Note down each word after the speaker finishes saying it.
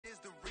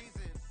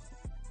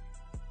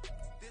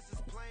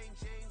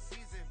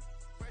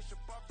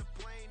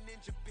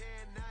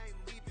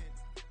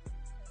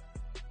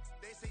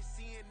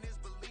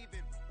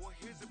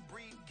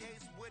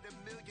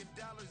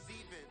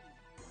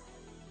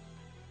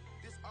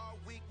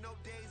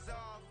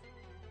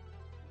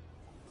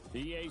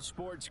EA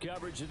Sports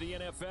coverage of the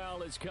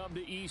NFL has come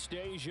to East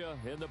Asia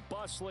in the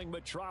bustling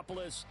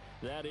metropolis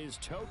that is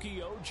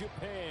Tokyo,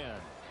 Japan.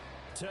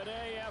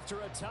 Today,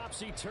 after a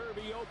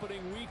topsy-turvy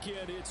opening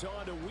weekend, it's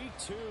on to week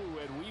 2,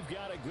 and we've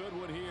got a good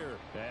one here,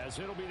 as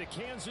it'll be the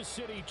Kansas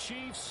City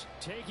Chiefs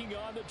taking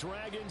on the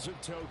Dragons of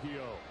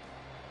Tokyo.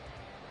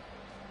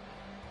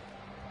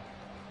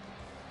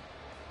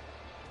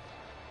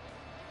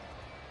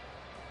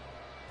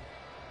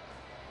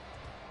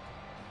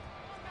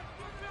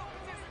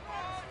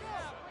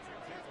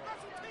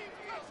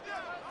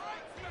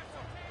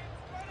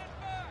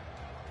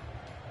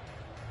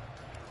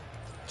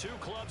 Two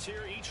clubs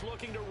here, each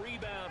looking to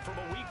rebound from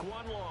a Week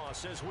 1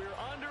 loss as we're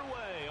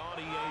underway on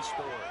EA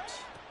Sports.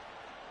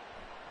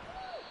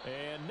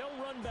 And no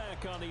run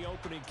back on the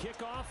opening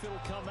kickoff. It'll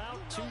come out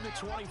 2-25.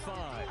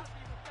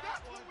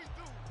 That's what we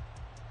do.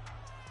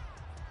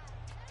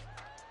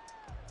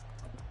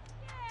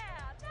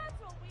 Yeah, that's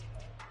what we do.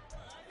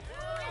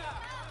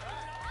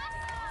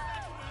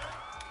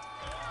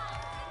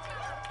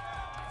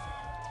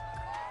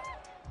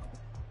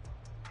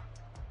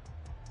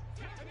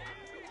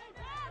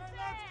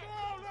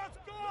 Let's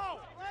go!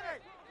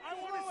 I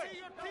want to see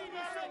your team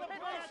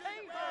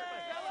celebration.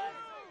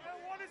 I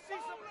want to see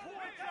some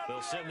points.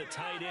 They'll send the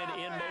tight end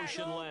in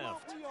motion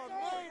left.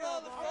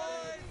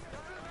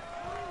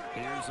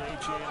 Here's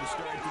Achane to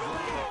start the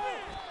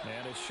drive.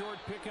 And a short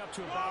pickup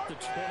to about the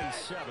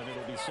 27.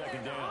 It'll be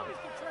second down.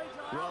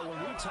 Well, when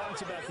we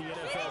talked about the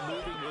NFL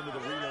moving into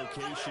the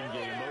relocation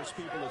game, most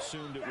people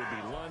assumed it would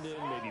be London,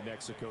 maybe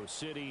Mexico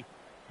City.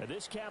 Now,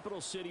 this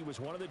capital city was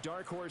one of the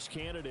dark horse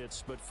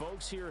candidates, but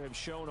folks here have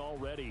shown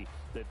already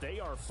that they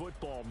are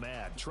football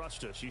mad.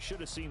 Trust us, you should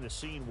have seen the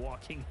scene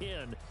walking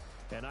in,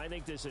 and I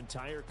think this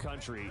entire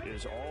country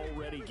is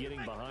already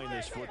getting behind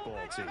this football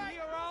team.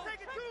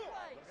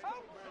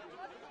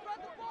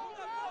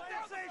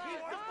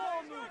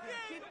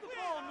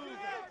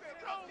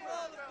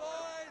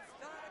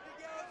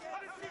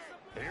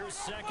 Here's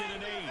 2nd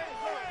and 8.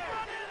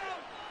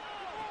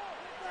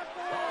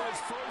 Oh, his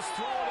first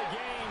throw of the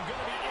game going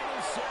to be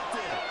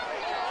intercepted.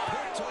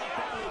 Picked up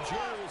by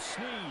Gerald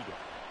Sneed.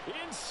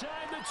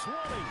 Inside the 20.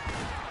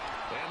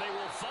 And they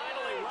will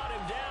finally run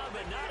him down,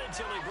 but not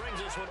until he brings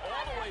this one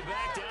all the way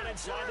back down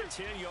inside the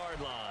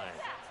 10-yard line.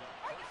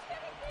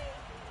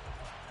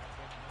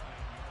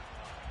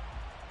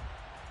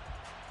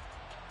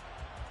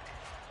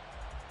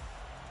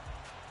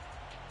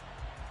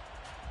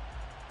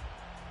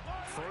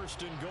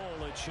 First and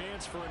goal, a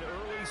chance for an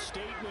early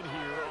statement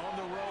here on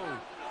the road.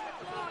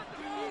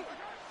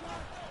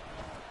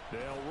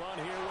 They'll run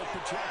here with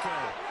Pacheco.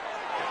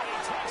 And he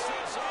takes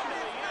this into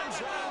the end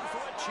zone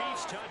for a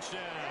Chiefs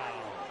touchdown.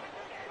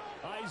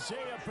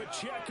 Isaiah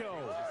Pacheco.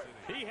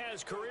 He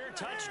has career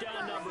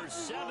touchdown number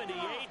 78,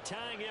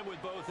 tying him with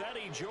both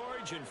Eddie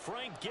George and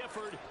Frank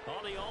Gifford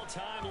on the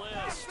all-time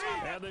list.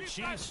 And the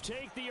Chiefs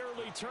take the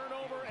early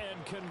turnover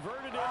and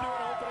convert it into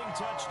an opening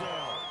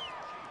touchdown.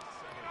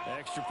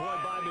 Extra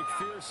point by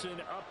McPherson,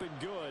 up and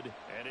good.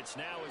 And it's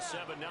now a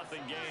 7-0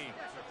 game.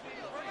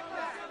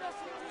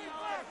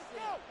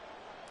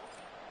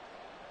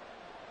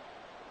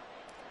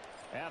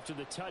 After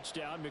the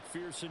touchdown,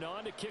 McPherson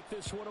on to kick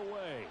this one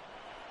away.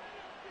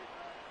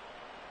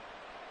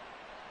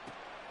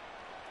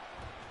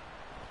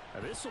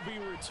 Now this will be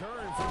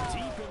returned from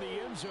deep in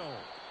the end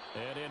zone.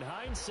 And in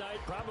hindsight,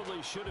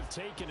 probably should have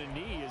taken a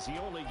knee as he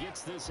only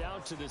gets this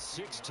out to the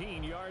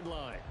 16-yard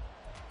line.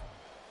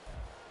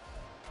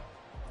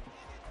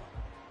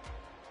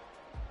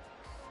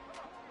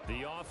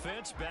 The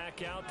offense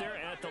back out there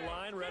at the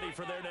line, ready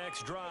for their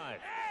next drive.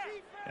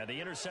 And the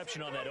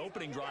interception on that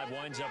opening drive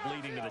winds up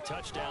leading to the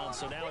touchdown,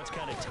 so now it's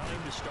kind of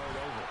time to start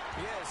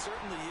over. Yeah, it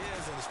certainly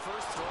is, and his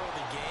first throw of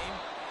the game.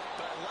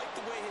 But I like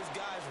the way his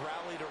guys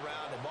rallied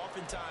around him.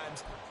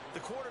 Oftentimes, the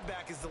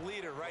quarterback is the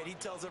leader, right? He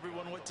tells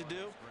everyone what to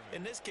do.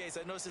 In this case,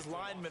 I noticed his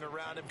linemen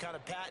around him kind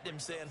of patting him,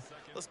 saying,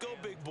 let's go,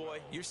 big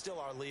boy. You're still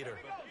our leader.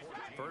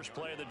 First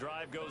play of the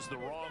drive goes the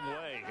wrong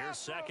way. Here's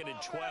 2nd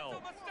and 12.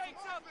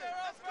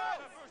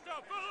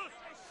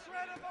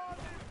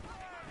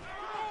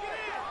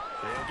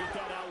 They'll get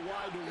that out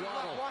wide to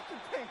Waddle.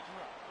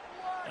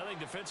 I think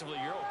defensively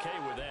you're okay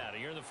with that.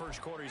 You're in the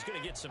first quarter. He's going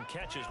to get some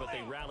catches, but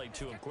they rallied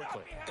to him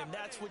quickly. And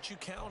that's what you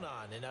count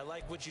on, and I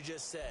like what you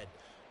just said.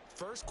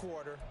 First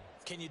quarter,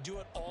 can you do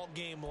it all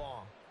game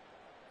long?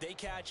 They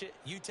catch it,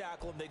 you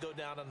tackle them, they go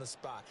down on the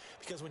spot.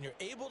 Because when you're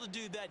able to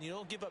do that and you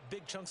don't give up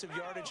big chunks of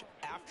yardage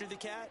after the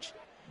catch,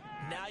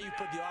 now you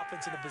put the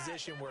offense in a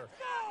position where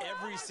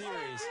every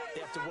series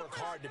they have to work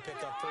hard to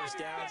pick up first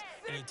downs,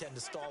 and you tend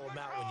to stall them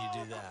out when you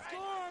do that.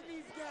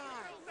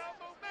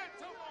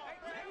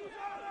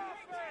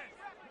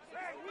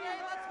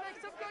 Let's make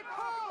some good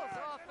calls,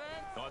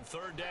 offense. On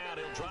 3rd down,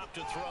 he'll drop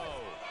to throw.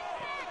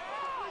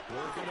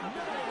 Working the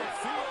middle of the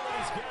field,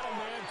 he's got a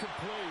man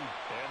complete.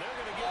 And they're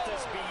going to get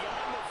this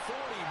beyond the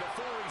 40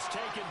 before he's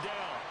taken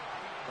down.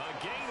 A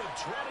gain of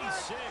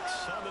 26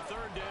 on the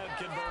 3rd down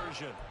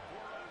conversion.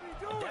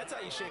 And that's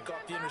how you shake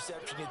off the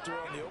interception you throw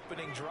on the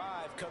opening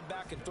drive, come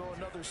back and throw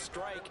another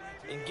strike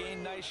and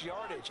gain nice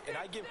yardage. And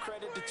I give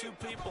credit to two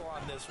people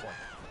on this one.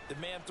 The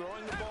man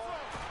throwing the ball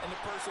and the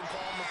person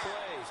calling the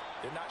plays.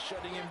 They're not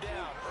shutting him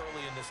down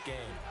early in this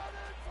game.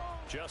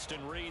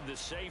 Justin Reed, the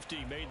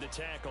safety, made the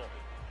tackle.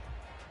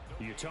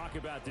 You talk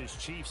about this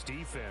Chiefs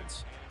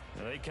defense.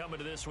 Now they come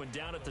into this one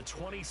down at the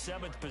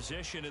 27th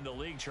position in the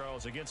league,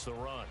 Charles, against the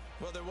run.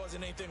 Well, there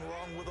wasn't anything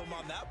wrong with them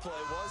on that play,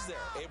 was there?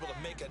 Able to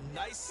make a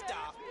nice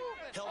stop,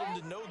 held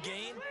them to no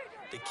gain.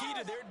 The key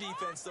to their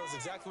defense, though, is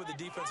exactly what the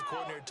defensive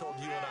coordinator told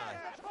you and I.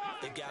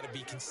 They've got to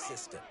be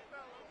consistent.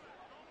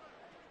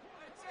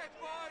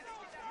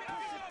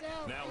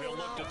 Now he'll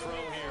look to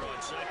throw here on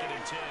 2nd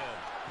and 10.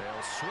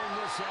 They'll swing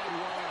this out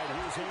wide.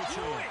 Here's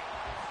H.A.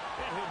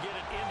 And he'll get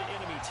it into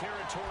enemy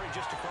territory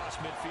just across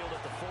midfield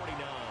at the 49.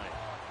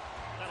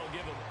 That'll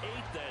give him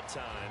 8 that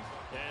time.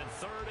 And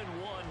 3rd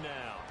and 1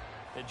 now.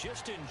 And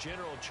just in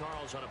general,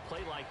 Charles, on a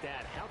play like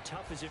that, how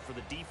tough is it for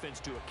the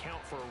defense to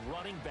account for a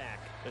running back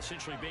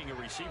essentially being a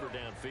receiver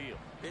downfield?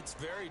 It's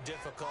very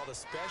difficult,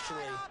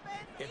 especially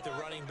if the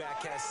running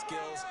back has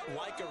skills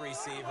like a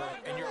receiver,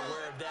 and you're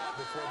aware of that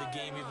before the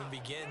game even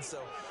begins.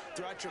 So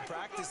throughout your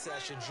practice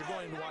sessions, you're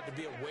going to want to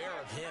be aware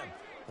of him.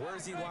 Where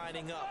is he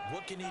lining up?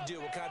 What can he do?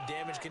 What kind of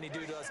damage can he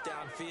do to us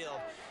downfield?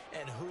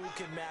 And who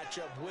can match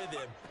up with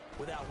him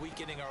without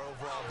weakening our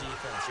overall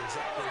defense? You're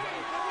exactly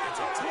right. It's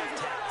a tough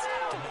task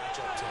to match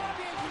up to him.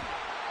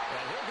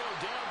 And he'll go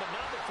down, but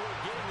not before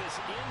getting this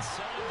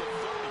inside the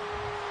 30.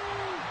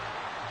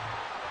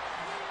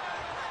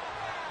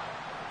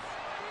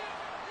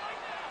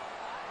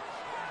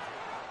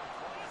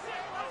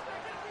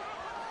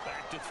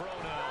 Back to throw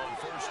now on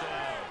 1st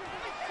down.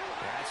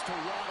 That's to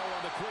Waddle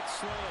on the quick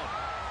slant.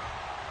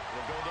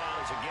 Will go down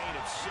as a gain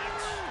of 6,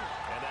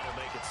 and that'll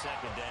make it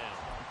 2nd down.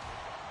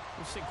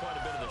 We've seen quite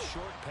a bit of the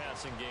short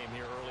passing game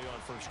here early on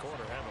 1st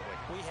quarter, haven't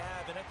we? We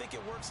have, and I think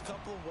it works a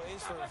couple of ways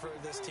for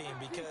this team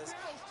because,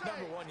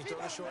 number one, you throw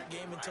the short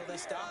game until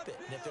they stop it.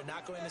 And if they're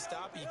not going to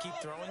stop it, you keep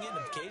throwing it, and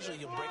occasionally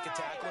you'll break a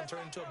tackle and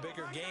turn it into a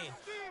bigger gain.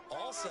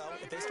 Also,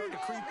 if they start to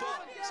creep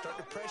up, start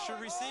to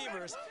pressure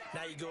receivers,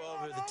 now you go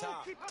over the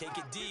top, take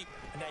it deep,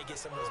 and now you get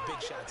some of those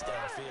big shots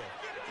downfield.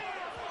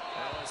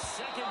 A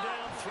 2nd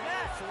down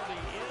throw for the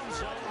end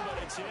zone, but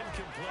it's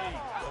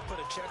incomplete. They'll put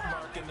a check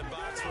mark in the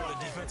box where the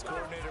defense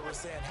coordinator was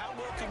saying, how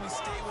well can we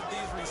stay with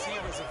these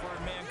receivers if we're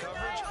in man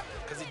coverage?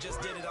 Because he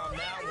just did it on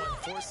that one,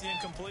 forced the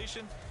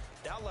incompletion.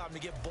 That'll allow him to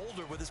get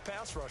bolder with his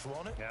pass rush,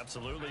 won't it?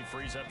 Absolutely.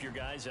 Frees up your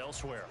guys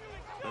elsewhere.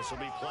 This will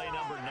be play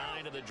number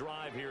 9 of the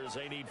drive here as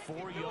they need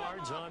 4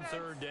 yards on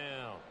 3rd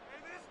down.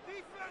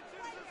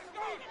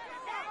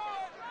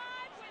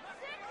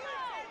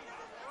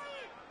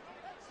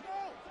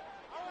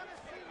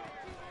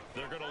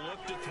 They're going to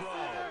look to throw.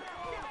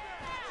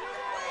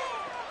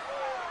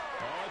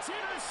 Oh, it's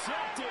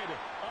intercepted.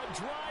 A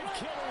drive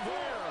killer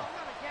there.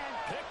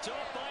 Picked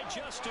up by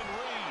Justin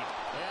Reed.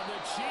 And the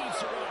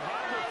Chiefs are going to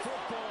have the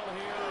football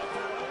here at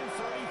their own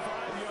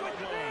 35-yard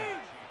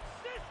line.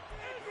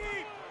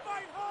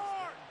 Fight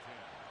hard.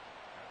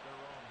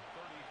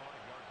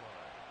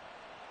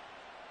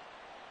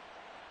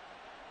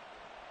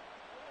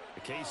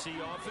 The KC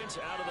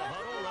offense out of the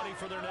huddle, ready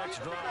for their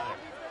next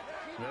drive.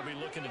 They'll be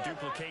looking to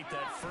duplicate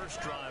that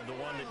first drive, the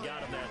one that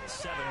got them that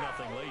 7-0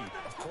 lead.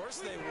 Of course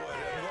they would.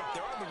 I mean, look,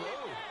 they're on the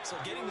road. So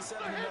getting the 7-0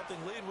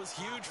 lead was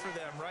huge for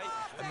them, right?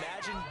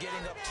 Imagine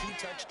getting up 2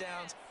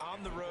 touchdowns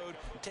on the road,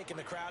 taking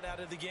the crowd out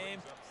of the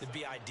game. It'd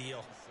be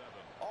ideal.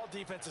 All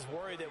defenses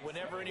worry that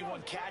whenever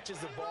anyone catches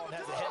the ball and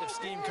has a head of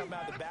steam come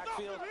out of the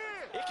backfield,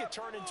 it could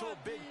turn into a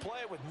big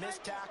play with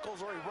missed tackles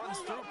or he runs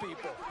through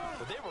people.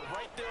 But they were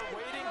right there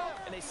waiting,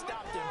 and they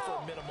stopped him for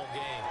a minimal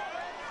gain.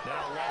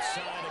 Now left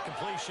side, a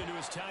completion to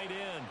his tight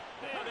end.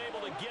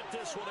 Unable to get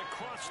this one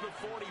across the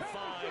 45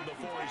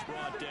 before he's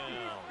brought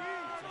down.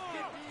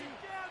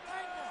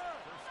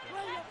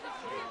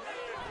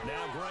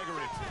 Now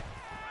Gregory.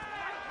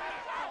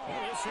 Oh,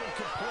 this one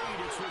complete.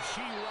 It's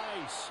Rashee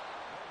Rice.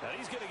 Now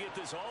he's going to get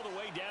this all the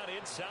way down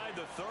inside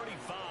the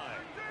 35.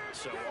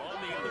 So on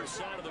the other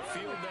side of the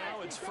field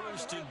now, it's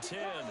 1st and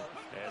 10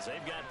 as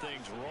they've got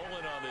things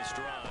rolling on this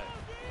drive.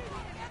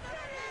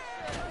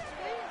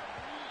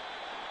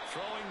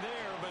 Throwing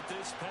there, but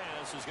this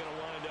pass is going to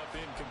wind up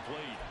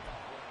incomplete.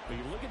 But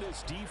you look at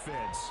this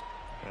defense.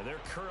 And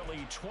they're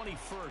currently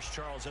 21st,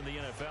 Charles, in the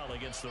NFL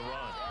against the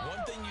run.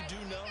 One thing you do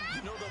know,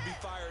 they'll be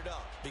fired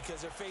up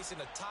because they're facing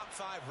a top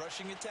 5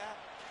 rushing attack.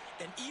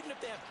 And even if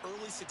they have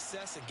early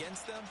success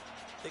against them,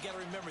 they got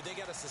to remember they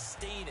got to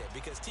sustain it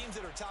because teams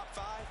that are top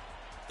 5,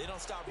 they don't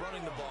stop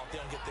running the ball if they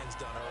don't get things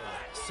done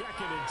early.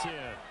 2nd and 10.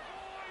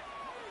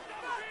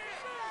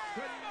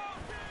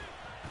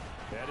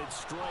 Headed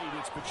straight,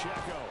 it's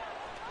Pacheco.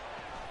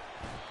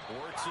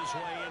 Works his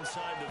way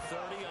inside the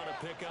 30 on a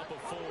pickup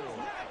of 4.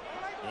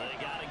 They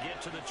got to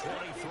get to the 23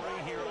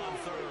 here on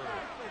 3rd.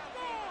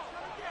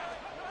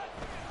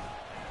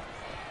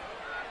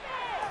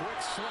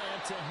 Quick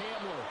slant to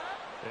Hamler.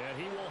 And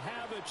he will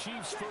have a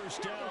Chiefs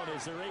first down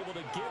as they're able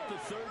to get the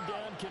 3rd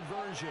down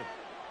conversion.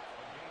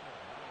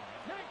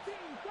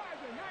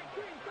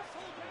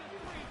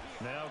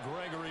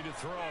 to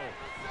throw.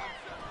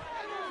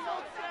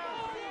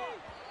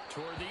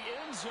 Toward the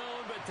end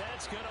zone, but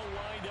that's going to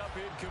wind up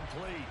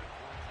incomplete.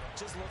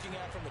 Just looking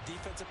at it from a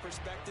defensive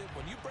perspective,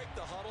 when you break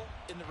the huddle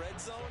in the red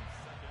zone,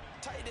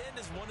 tight end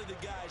is one of the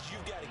guys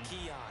you've got to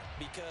key on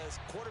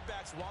because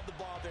quarterbacks want the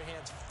ball in their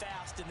hands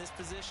fast in this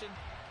position,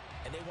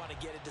 and they want to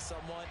get it to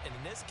someone. And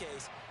in this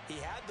case,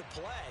 he had the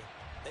play.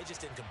 They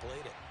just didn't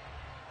complete it.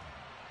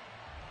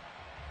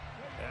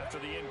 After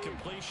the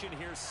incompletion,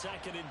 here's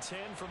 2nd and 10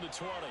 from the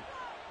 20.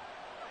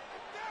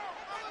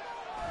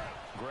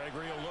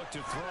 Gregory will look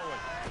to throw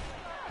it.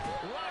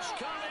 Rush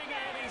coming,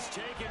 and he's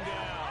taken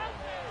down.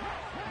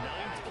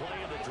 9th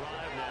play of the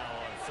drive now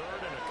on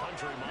 3rd and a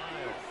country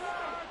mile.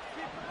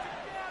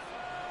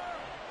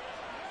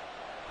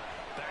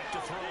 Back to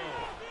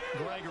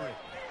throw. Gregory.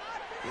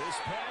 This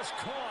pass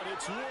caught.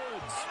 It's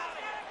Woods.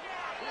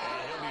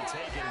 And he'll be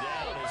taken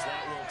down as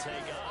that will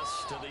take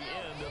us to the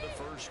end of the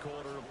first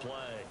quarter of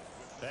play.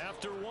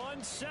 After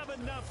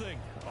 7-0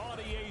 on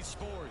EA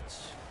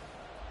Sports.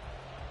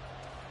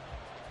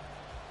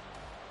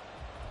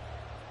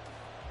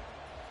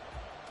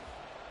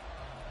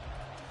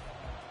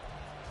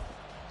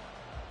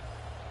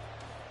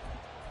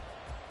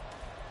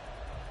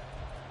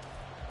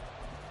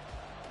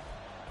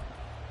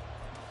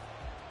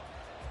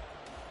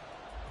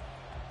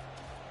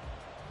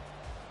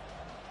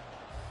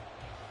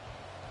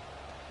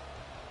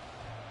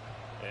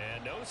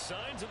 And no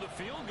signs of the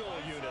field goal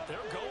unit. They're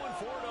going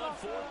for it on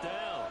 4th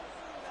down.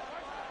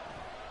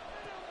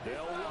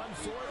 They'll run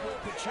for it with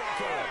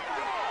Pacheco.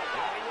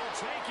 And he will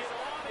take it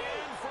on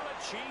in for a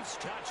Chiefs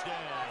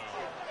touchdown.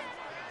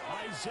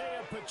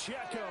 Isaiah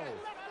Pacheco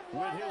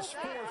with his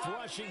 4th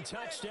rushing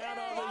touchdown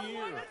of the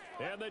year.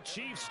 And the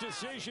Chiefs'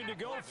 decision to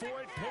go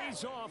for it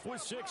pays off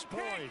with 6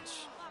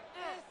 points.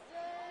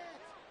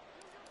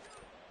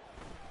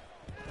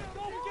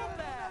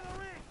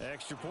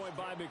 Extra point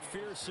by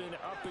McPherson,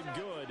 up and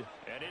good.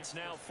 And it's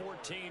now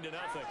 14-0.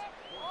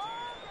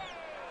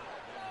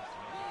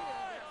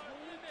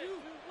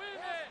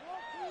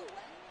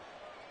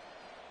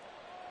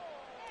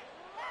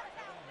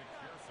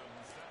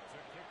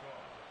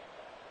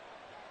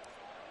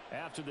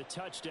 After the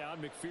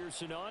touchdown,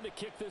 McPherson on to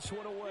kick this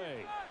one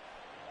away.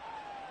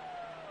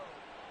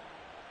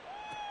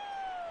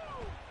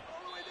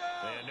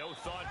 And no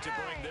thought to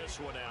bring this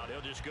one out.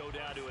 He'll just go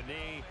down to a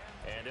knee,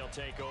 and he'll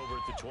take over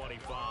at the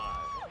 25.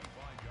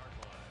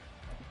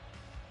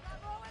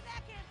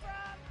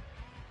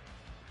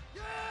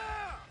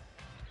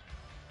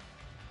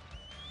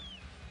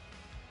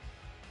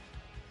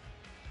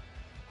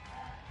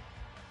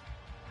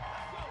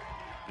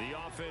 The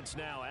offense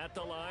now at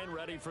the line,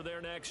 ready for their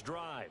next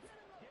drive.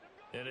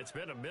 And it's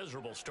been a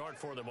miserable start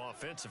for them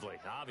offensively,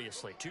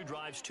 obviously. 2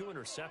 drives, 2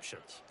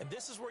 interceptions. And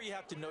this is where you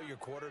have to know your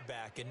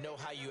quarterback and know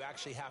how you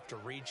actually have to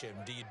reach him.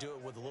 Do you do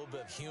it with a little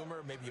bit of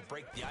humor? Maybe you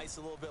break the ice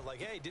a little bit like,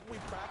 hey, didn't we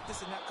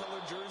practice in that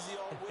colored jersey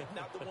all week,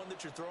 not the one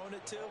that you're throwing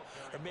it to?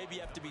 Or maybe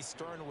you have to be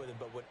stern with him.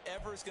 But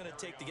whatever it's going to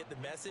take to get the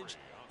message,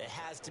 it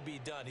has to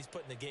be done. He's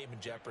putting the game in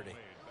jeopardy.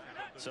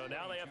 So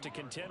now they have to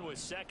contend with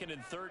 2nd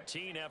and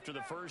 13 after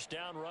the first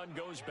down run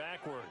goes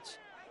backwards.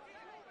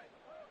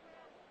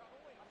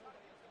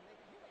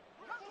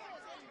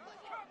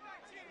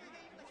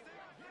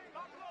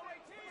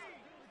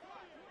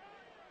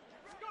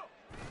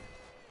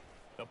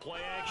 The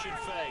play-action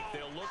fake.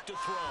 They'll look to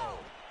throw.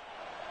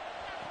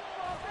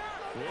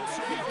 This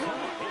will be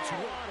caught. It's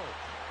Waddle.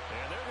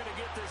 And they're going to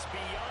get this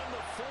beyond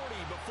the 40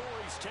 before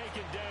he's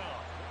taken down.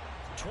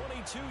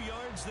 22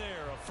 yards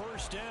there, a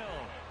first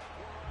down.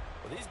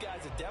 Well, these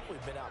guys have definitely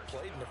been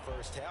outplayed in the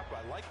first half.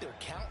 I like their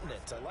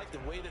countenance. I like the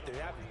way that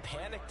they're having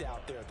panicked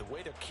out there, the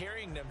way they're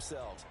carrying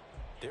themselves.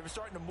 They're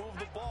starting to move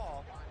the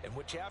ball, and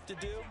what you have to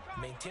do,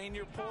 maintain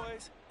your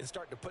poise and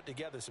start to put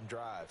together some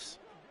drives.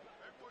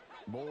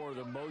 More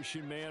the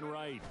motion man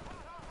right.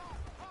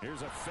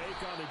 Here's a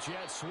fake on the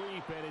jet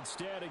sweep, and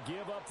instead a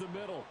give up the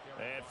middle.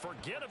 And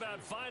forget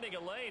about finding a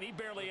lane. He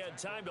barely had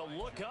time to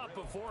look up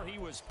before he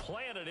was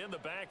planted in the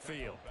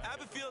backfield. I have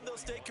a feeling they'll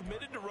stay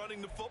committed to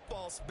running the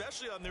football,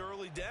 especially on the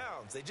early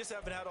downs. They just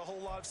haven't had a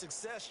whole lot of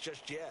success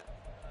just yet.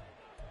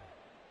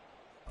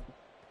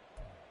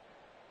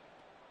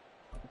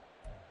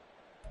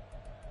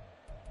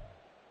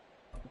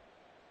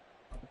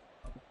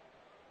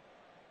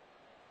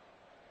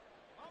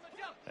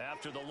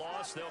 After the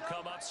loss, they'll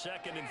come up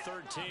 2nd and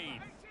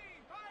 13.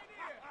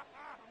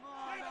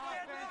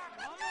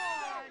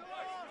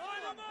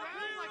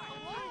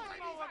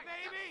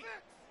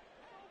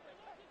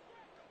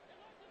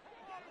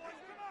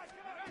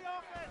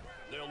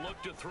 They'll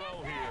look to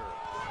throw here.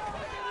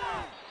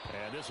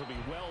 And this will be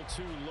well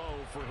too low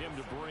for him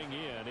to bring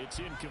in. It's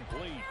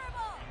incomplete.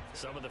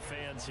 Some of the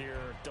fans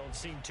here don't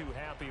seem too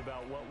happy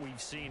about what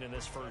we've seen in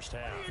this first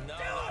half. No,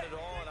 not at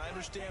all, and I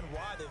understand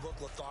why. They look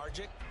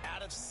lethargic,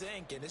 out of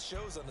sync, and it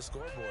shows on the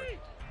scoreboard.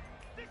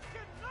 This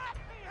cannot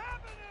be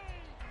happening!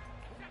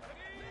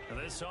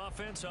 This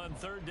offense on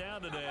 3rd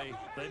down today,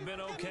 they've been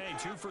okay,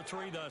 2 for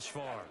 3 thus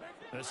far.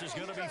 This is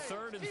going to be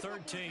 3rd and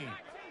 13.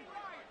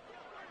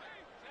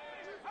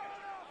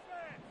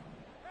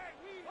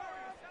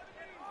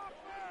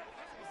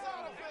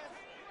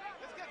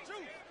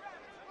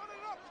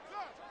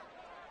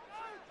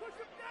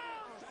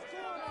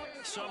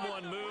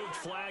 someone moved.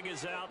 Flag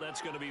is out.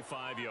 That's going to be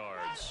 5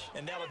 yards.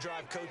 And that'll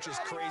drive coaches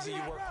crazy.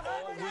 You work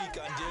all week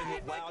on dealing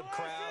with loud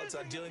crowds,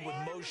 on dealing with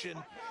motion,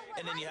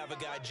 and then you have a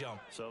guy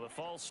jump. So the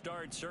false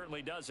start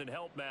certainly doesn't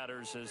help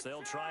matters as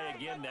they'll try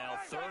again now.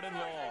 3rd and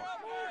long.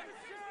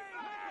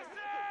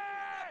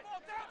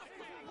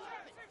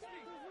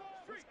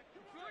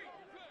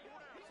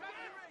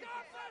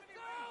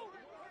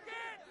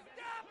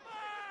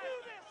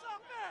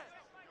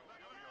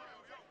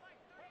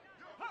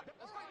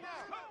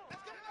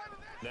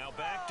 Now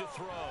back to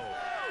throw.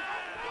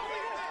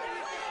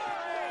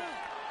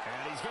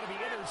 And he's going to be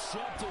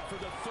intercepted for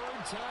the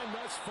 3rd time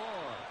thus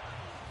far.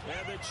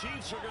 And the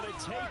Chiefs are going to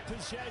take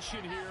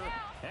possession here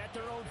at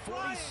their own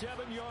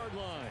 47-yard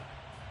line.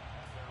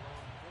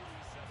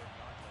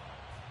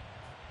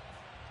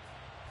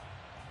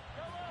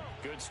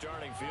 Good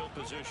starting field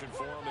position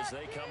for them as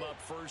they come up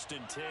 1st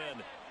and 10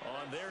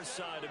 on their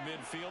side of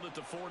midfield at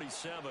the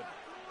 47.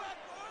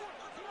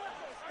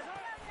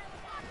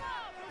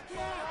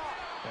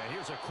 And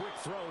here's a quick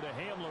throw to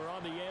Hamler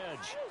on the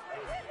edge.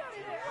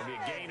 It'll be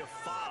a gain of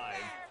 5,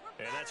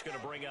 and that's going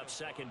to bring up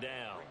 2nd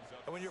down.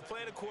 And when you're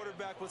playing a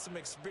quarterback with some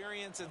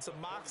experience and some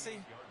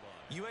moxie,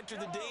 you enter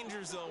the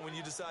danger zone when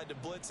you decide to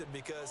blitz him,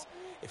 because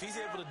if he's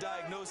able to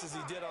diagnose as he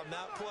did on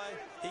that play,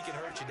 he can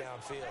hurt you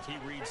downfield. He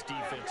reads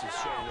defenses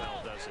so well,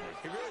 doesn't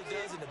he? He really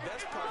does, and the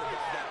best part about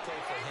that play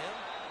for him,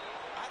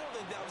 I don't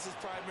think that was his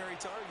primary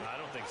target.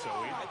 I don't think so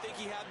either. I think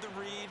he had the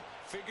read,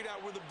 figured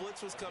out where the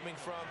blitz was coming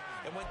from,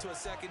 and went to a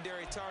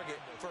secondary target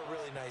for a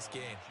really nice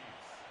gain.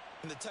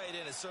 And the tight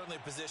end is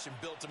certainly a position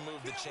built to move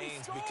the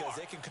chains because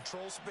they can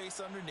control space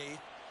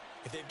underneath.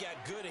 If they've got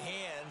good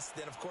hands,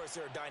 then, of course,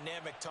 they're a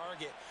dynamic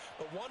target.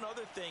 But one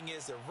other thing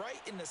is they're right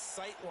in the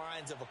sight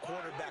lines of a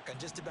quarterback on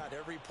just about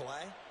every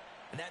play,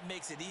 and that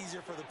makes it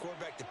easier for the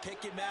quarterback to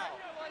pick him out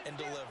and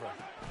deliver.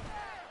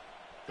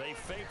 They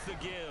fake the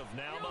give.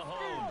 Now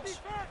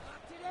Mahomes.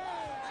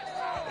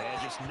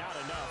 And just not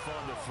enough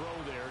on the throw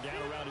there.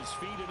 Down around his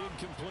feet and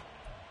incomplete.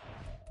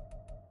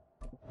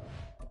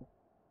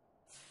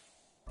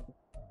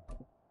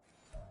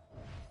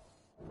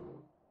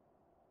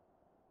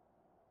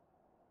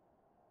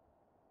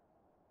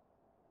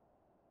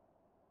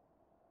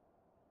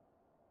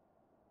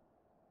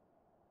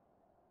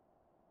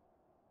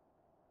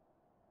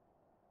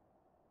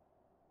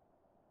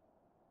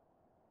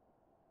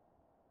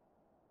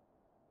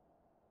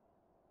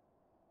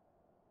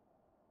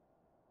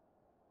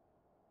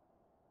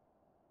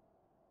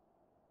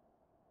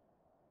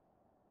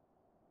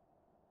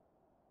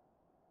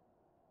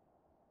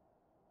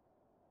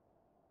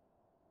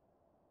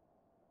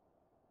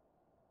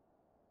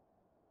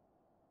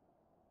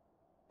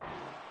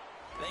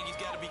 I think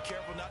he's got to be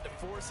careful not to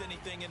force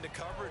anything into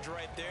coverage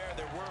right there.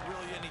 There weren't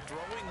really any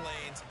throwing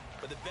lanes,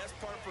 but the best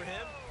part for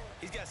him,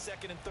 he's got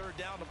 2nd and 3rd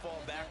down to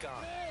fall back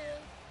on.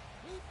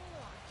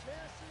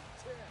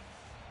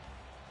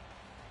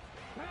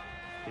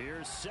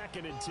 Here's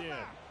 2nd and 10.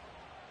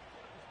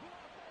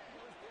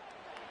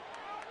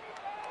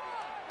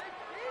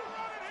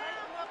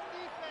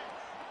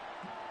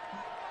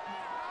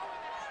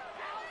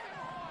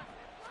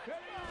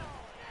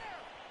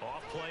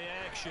 Off play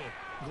action.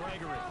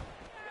 Gregory.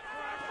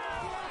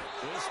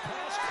 This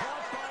pass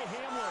caught by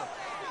Hamler.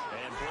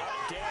 And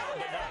brought down,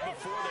 but not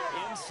before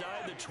they're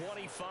inside the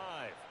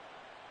 25.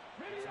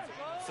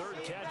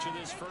 3rd catch of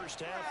this first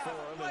half for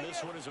him, and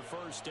this one is a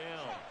 1st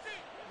down.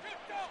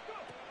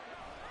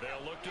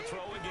 They'll look to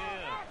throw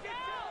again.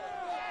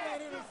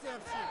 And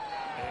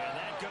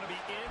that's going to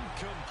be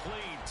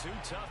incomplete. Too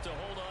tough to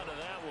hold on to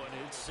that one.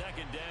 It's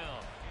 2nd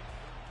down.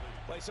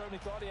 Well, he certainly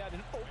thought he had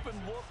an open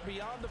look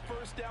beyond the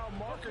 1st down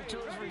marker to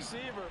his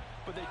receiver,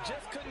 but they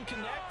just couldn't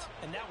connect,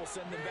 and that will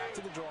send them back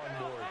to the drawing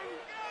board.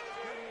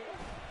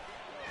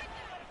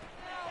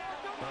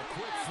 A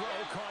quick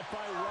throw caught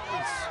by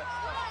Rice.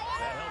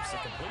 That helps the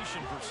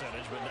completion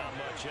percentage, but not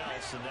much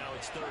else, and now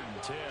it's 3rd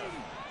and 10.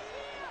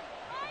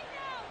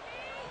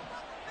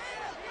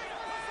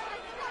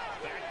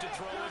 Back to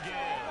throw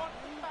again.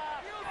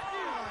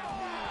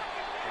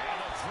 And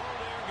the throw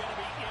there going to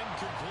be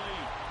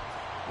incomplete.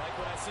 Like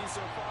what I see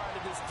so far out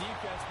of this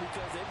defense,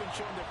 because they've been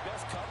showing their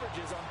best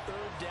coverages on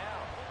 3rd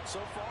down. So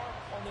far,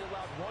 only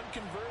allowed 1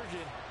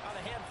 conversion on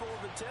a handful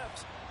of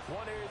attempts.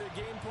 One area of their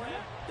game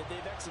plan that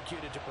they've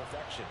executed to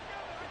perfection.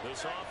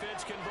 This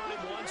offense converted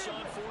once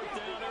on 4th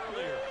down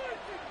earlier.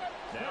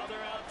 Now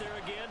they're out there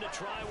again to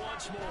try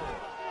once more.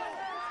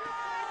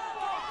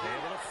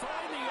 Able to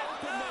find the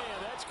open man.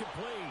 That's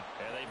complete.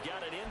 And they've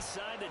got it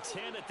inside the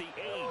 10 at the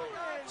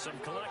 8. Some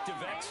collective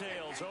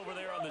exhales over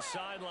there on the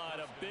sideline.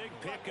 A big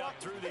pickup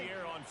through the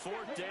air on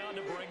 4th down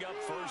to bring up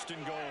 1st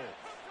and goal.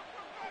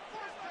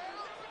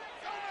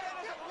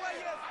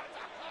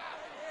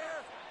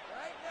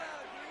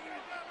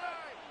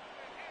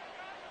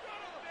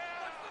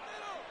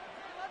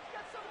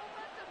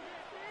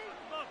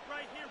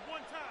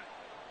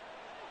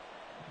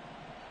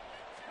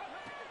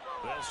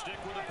 They'll stick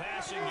with the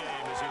passing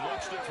game as he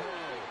looks to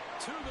throw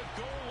to the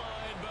goal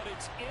line, but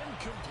it's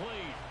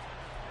incomplete.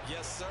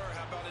 Yes, sir.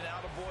 How about an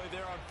attaboy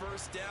there on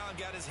first down?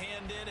 Got his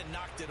hand in and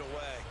knocked it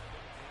away.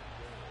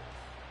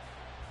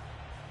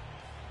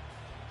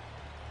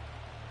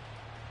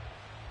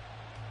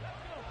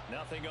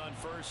 Nothing on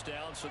first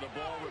down, so the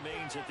ball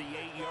remains at the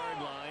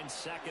 8-yard line,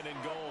 2nd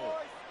and goal.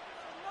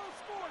 No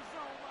score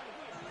zone right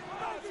here.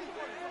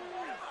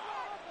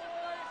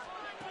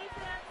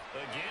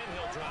 Again,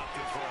 he'll drop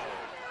the throw.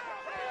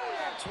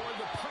 Toward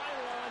the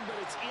pylon, but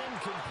it's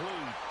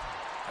incomplete.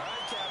 All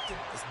right, Captain.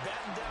 It's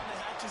batten down the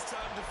hatches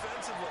time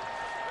defensively.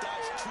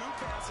 Dodge 2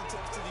 pass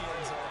attempts to the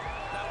end zone.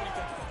 Now what do you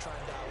think they're trying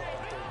to dial up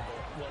on 3rd and goal?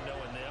 Well,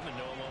 knowing them and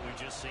knowing what we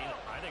just seen,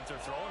 I think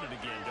they're throwing it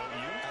again, don't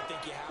you? I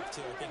think you have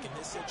to. I think in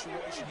this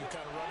situation, you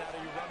kind of run out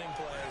of your running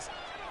plays,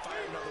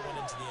 fire another one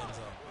into the end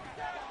zone.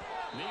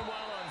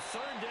 Meanwhile, on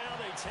 3rd down,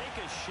 they take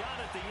a shot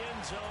at the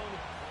end zone,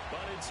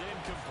 but it's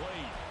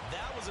incomplete.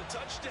 That was a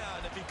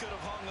touchdown if he could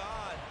have hung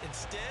on.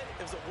 Instead,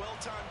 it was a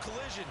well-timed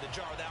collision to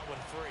jar that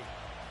one free.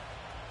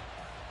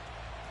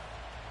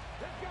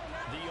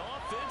 The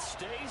offense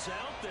stays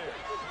out there.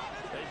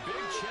 A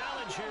big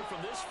challenge here from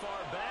this far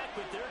back,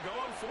 but they're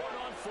going for it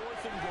on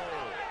 4th and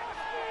goal.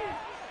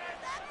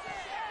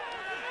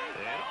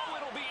 And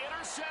it'll be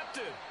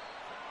intercepted.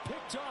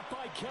 Picked off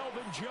by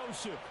Kelvin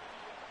Joseph.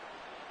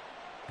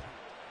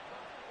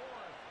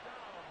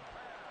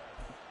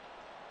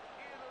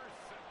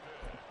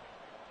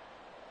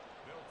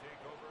 They'll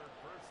take over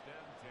 1st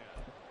and 10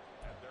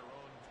 at their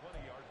own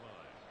 20-yard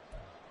line.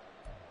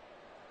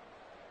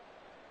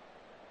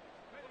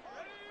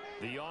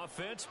 The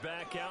offense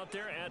back out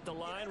there at the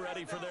line,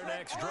 ready for their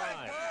next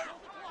drive.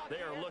 They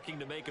are looking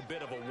to make a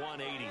bit of a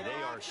 180.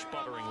 They are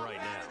sputtering right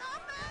now.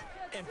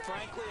 And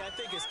frankly, I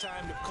think it's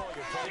time to call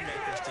your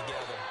playmakers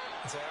together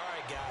and say, all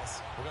right, guys,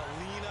 we're going to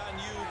lean on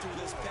you through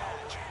this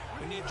patch.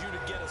 We need you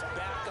to get us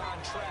back on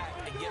track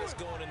and get us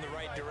going in the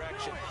right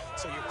direction.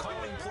 So you're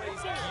calling plays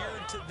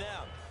geared to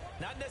them.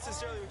 Not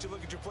necessarily what you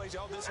look at your plays,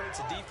 oh, this hurts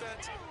the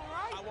defense.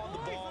 I want the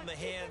ball in the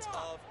hands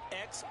of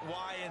X,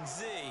 Y, and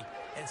Z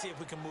and see if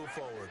we can move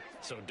forward.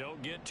 So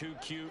don't get too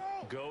cute.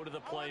 Go to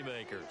the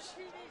playmakers.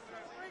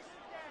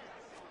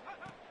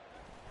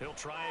 He'll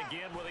try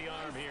again with the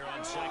arm here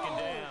on 2nd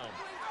down.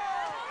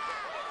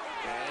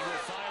 And he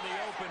will find the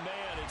open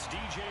man. It's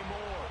DJ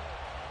Moore.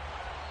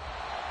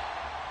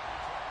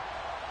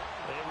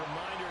 A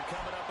reminder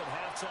coming up at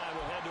halftime.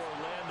 We'll head to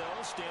Orlando.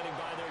 Standing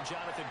by there,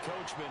 Jonathan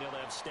Coachman. He'll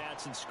have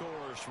stats and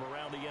scores from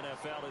around the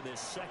NFL in this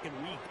 2nd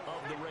week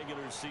of the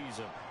regular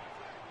season.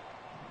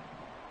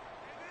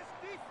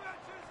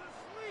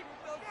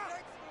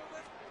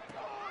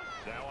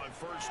 Now on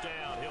 1st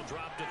down, he'll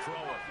drop to throw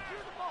it.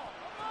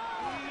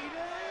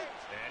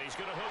 And he's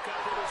going to hook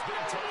up with his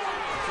big tight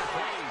end for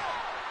Payne.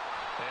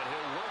 And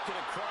he'll work it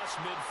across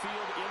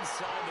midfield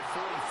inside the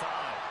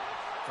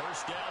 45.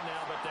 1st down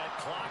now, but that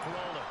clock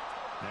rolling.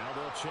 Now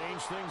they'll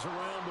change things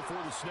around before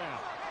the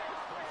snap.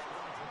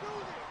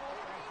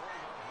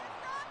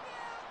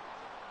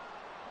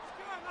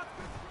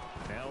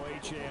 Now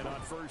Achane on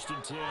 1st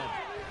and 10.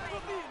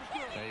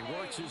 And he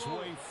works his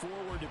way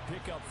forward to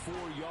pick up 4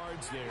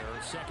 yards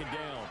there. 2nd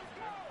down.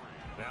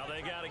 Now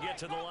they got to get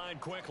to the line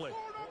quickly.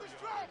 2nd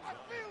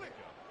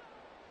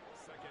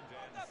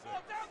and 6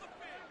 at the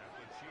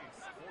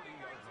Chiefs'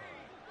 40-yard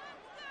line.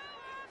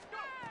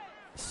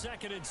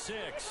 2nd and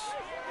 6.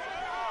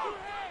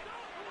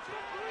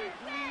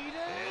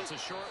 It's a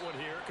short one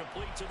here,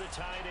 complete to the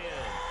tight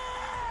end.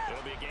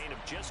 It'll be a gain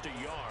of just a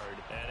yard.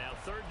 And now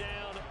 3rd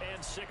down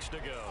and 6 to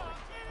go.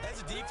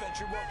 As a defense,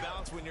 you're more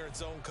balanced when you're in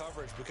zone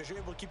coverage because you're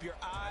able to keep your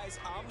eyes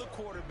on the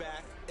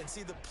quarterback and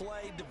see the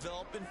play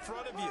develop in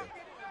front of you.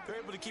 They're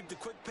able to keep the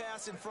quick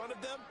pass in front of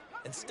them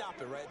and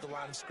stop it right at the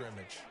line of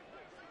scrimmage.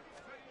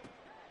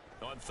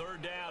 On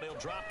 3rd down, he'll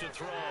drop to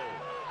throw.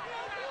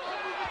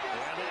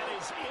 And that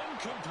is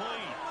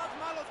incomplete.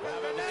 How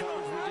about the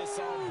coverage we just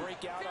saw him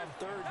break out on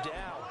 3rd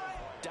down?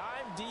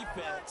 Dime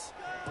defense,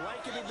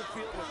 blanketed the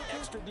field with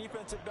extra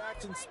defensive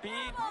backs and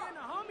speed,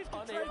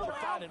 unable to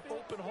find an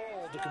open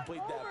hole to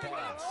complete that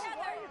pass.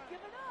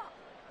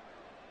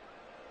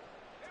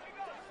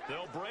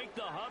 They'll break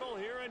the huddle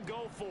here and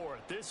go for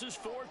it. This is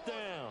 4th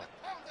down.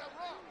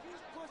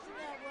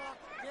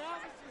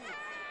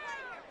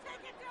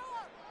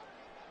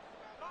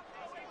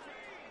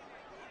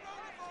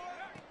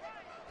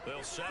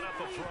 They'll set up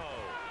a throw.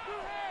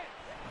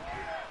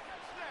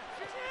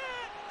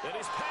 And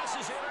his pass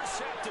is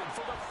intercepted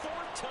for the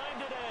 4th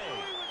time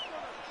today.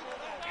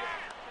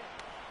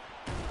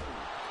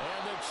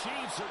 And the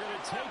Chiefs are going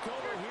to take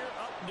over here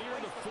up near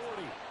the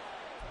 40.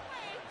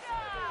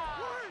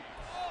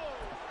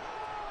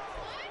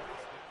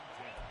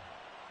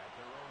 At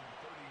their own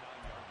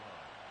 39-yard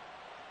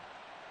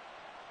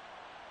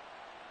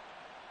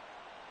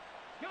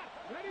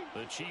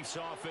line. The Chiefs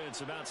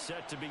offense about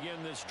set to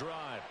begin this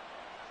drive.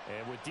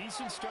 And with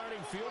decent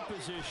starting field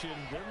position,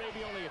 there may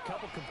be only a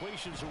couple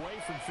completions away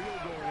from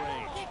field goal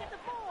range.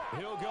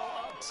 He'll go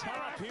up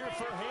top here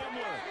for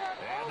Hamler.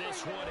 And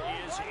this one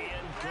is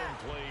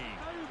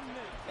incomplete.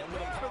 And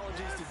with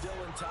apologies to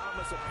Dylan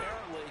Thomas.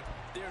 Apparently,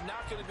 they're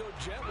not going to go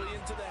gently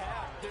into the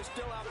half. They're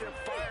still out there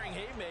firing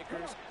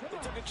haymakers. They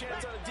took a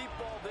chance on a deep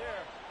ball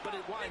there, but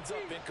it winds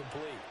up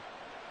incomplete.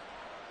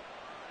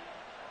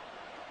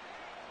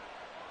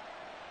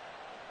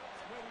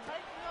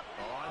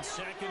 On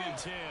 2nd and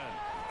 10,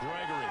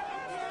 Gregory.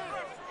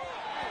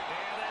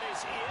 And that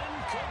is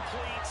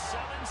incomplete. 7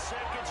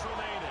 seconds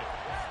remaining.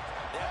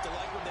 They have to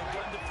like what they've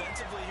done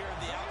defensively here at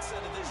the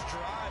outset of this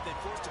drive. They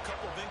forced a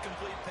couple of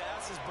incomplete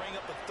passes, bring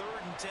up a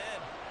 3rd and 10.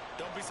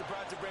 Don't be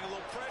surprised to bring a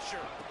little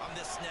pressure on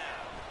this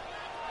snap.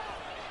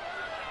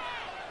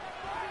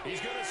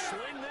 He's going to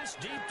sling this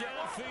deep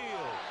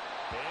downfield.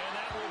 And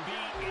that will be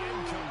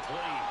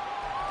incomplete.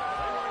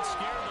 They weren't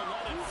scared to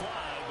let it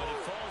fly, but it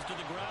falls to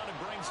the ground and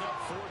brings up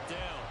 4th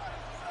down.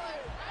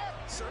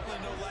 Certainly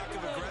no lack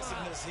of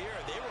aggressiveness here.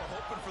 They were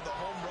hoping for the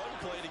home run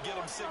play to get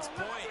them 6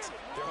 points.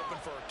 They're hoping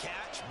for a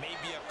catch,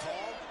 maybe a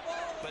call,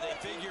 but they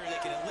figure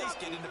they can at least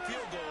get into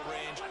field goal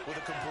range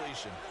with a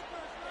completion.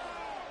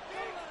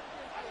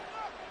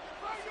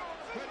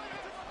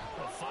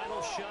 A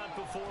final shot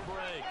before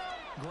break.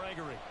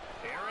 Gregory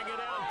airing it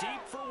out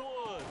deep for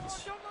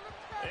Woods.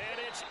 And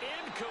it's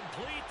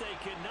incomplete. They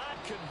cannot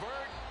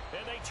convert,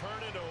 and they turn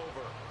it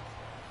over.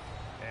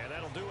 And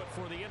that'll do it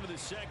for the end of the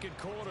 2nd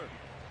quarter.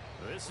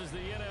 This is the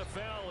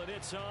NFL, and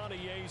it's on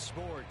EA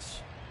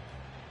Sports.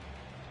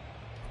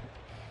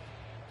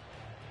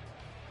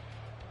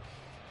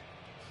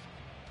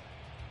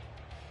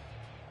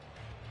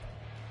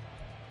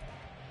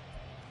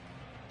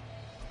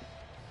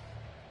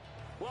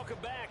 Welcome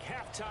back.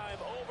 Halftime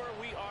over.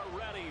 We are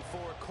ready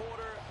for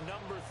quarter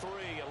number 3.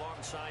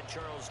 Alongside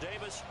Charles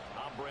Davis,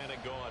 I'm Brandon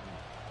Gaudin.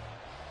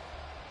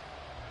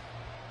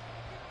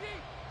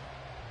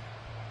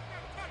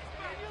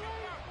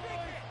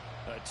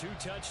 A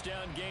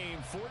 2-touchdown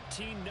game,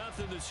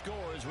 14-0 the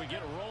score as we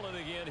get rolling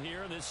again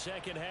here in this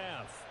 2nd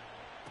half.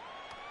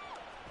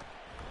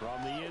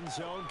 From the end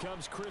zone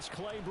comes Chris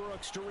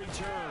Claybrooks to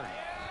return.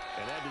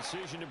 And that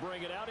decision to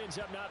bring it out ends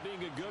up not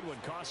being a good one.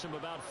 Costs him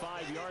about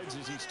 5 yards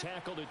as he's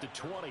tackled at the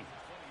 20. Just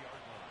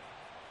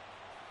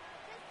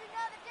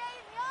another day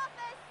in the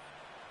office.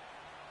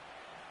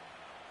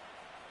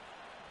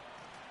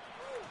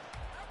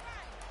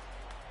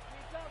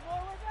 Need some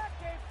more where that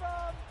came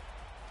from.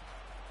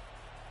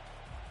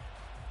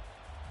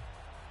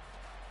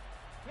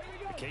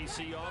 The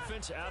KC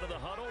offense out of the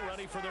huddle,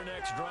 ready for their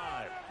next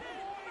drive.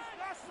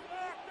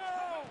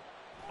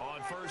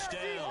 On 1st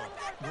down,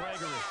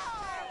 Gregory.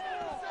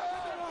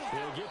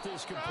 He'll get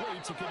this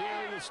complete to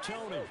Kadarius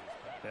Toney.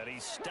 And he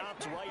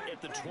stopped right at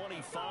the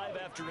 25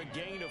 after a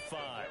gain of 5.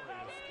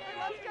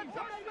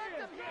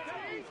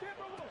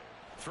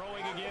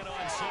 Throwing again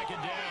on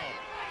 2nd down,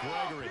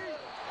 Gregory.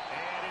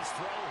 And his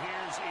throw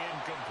here's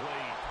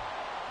incomplete.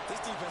 This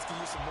defense can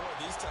use some more of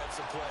these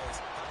types of plays.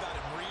 How about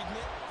him reading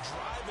it,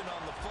 driving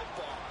on the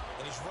football,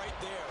 and he's right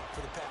there for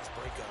the pass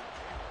breakup.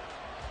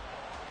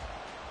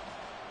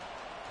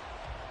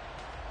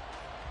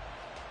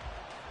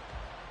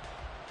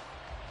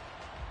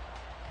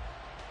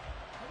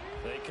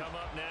 They come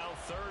up now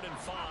 3rd and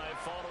 5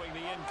 following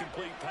the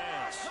incomplete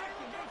pass.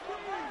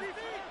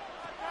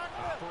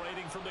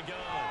 Operating from the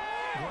gun,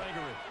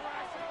 Gregory.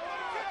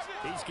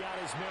 He's got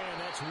his man,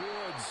 that's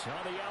Woods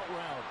on the out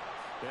route.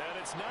 And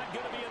it's not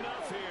going to be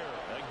enough here.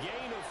 A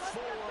gain of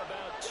 4,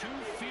 about 2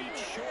 feet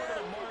short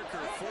of the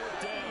marker, 4th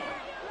down.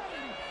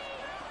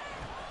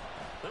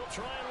 They'll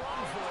try and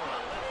run for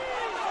it.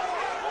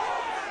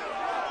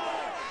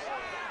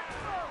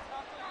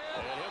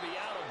 And he'll be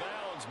out of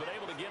bounds, but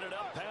able to get it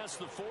up past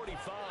the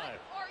 45.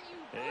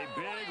 A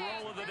big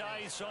roll of the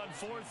dice on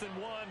 4th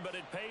and 1, but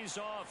it pays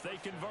off. They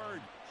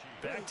convert.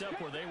 Backed up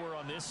where they were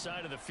on this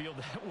side of the field,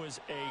 that was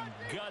a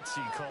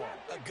gutsy call.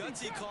 A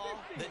gutsy call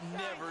that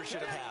never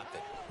should have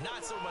happened.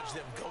 Not so much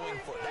them going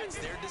for it. That's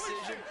their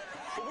decision.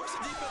 But where's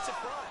the defensive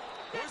front?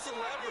 Where's the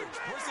leverage?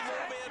 Where's the low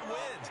man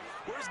wins?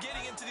 Where's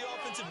getting into the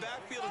offensive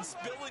backfield and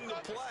spilling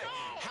the play?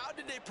 How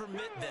did they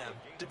permit them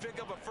to pick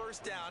up a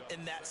 1st down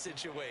in that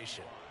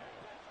situation?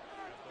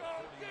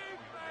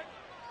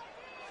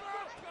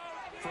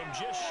 From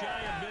just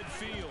shy of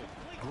midfield,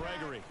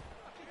 Gregory.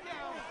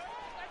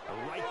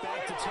 Right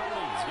back to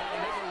Toney. He's got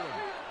another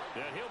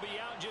one. And he'll be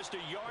out just a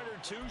yard or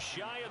 2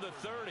 shy of the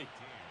 30.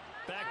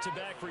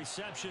 Back-to-back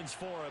receptions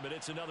for him, and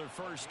it's another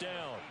 1st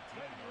down.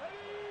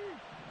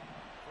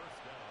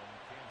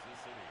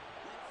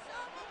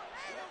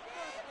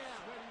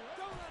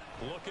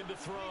 Looking to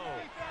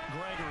throw.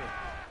 Gregory.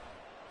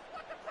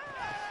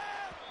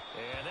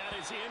 And that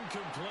is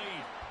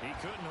incomplete. He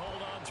couldn't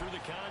hold on through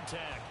the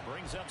contact.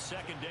 Brings up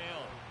 2nd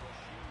down.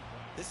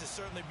 This has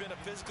certainly been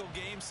a physical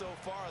game so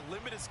far.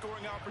 Limited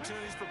scoring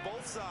opportunities for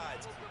both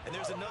sides. And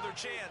there's another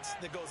chance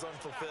that goes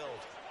unfulfilled.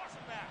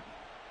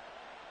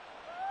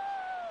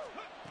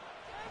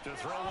 To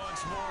throw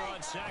once more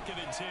on 2nd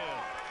and 10.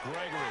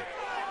 Gregory.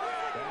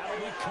 That'll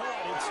be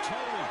caught. It's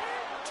Toney.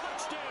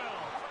 Touchdown.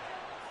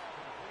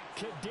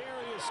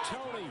 Kadarius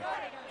Toney.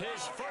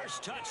 His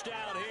first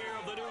touchdown here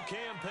of the new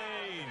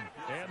campaign.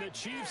 And the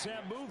Chiefs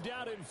have moved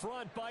out in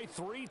front by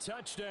 3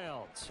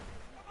 touchdowns.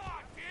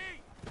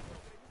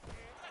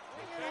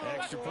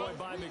 Extra point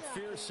by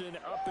McPherson,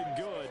 up and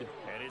good.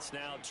 And it's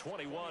now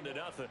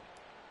 21-0.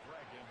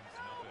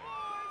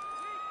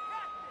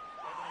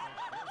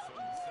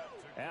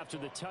 After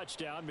the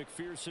touchdown,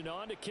 McPherson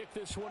on to kick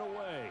this one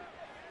away.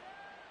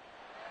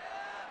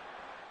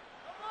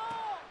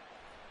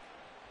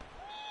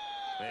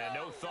 And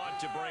no thought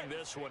to bring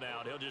this one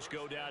out. He'll just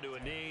go down to a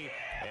knee,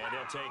 and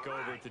he'll take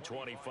over at the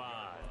 25.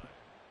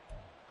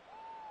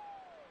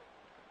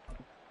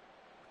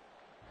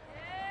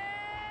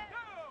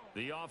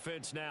 The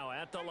offense now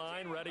at the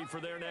line, ready for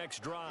their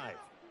next drive.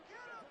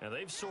 And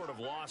they've sort of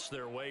lost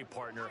their way,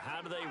 partner.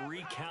 How do they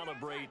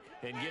recalibrate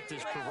and get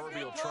this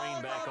proverbial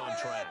train back on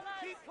track?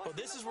 Well,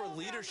 this is where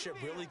leadership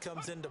really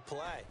comes into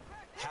play.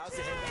 How's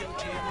the head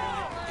coach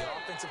handling it? The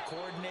offensive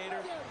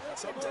coordinator?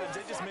 Sometimes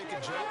they just make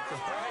a joke. All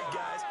right,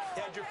 guys,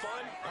 had your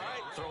fun? All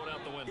right. Throw it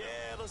out the window.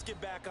 Yeah, let's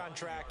get back on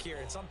track here.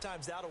 And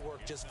sometimes that'll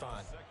work just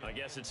fine. I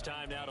guess it's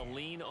time now to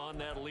lean on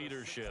that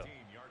leadership.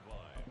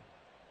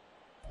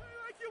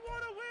 Like you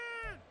want to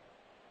win!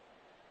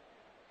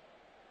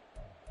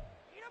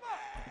 Eat 'em up!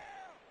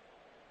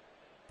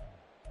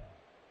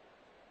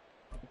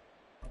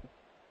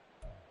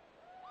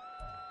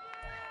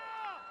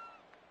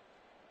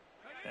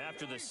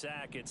 After the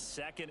sack, it's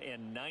 2nd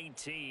and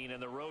 19,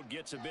 and the road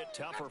gets a bit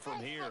tougher from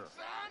here. Come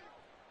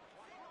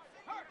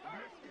on,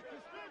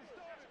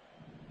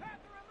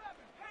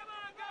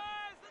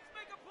 guys! Let's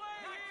make a play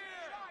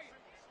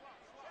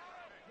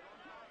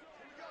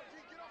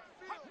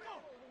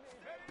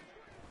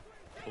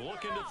here!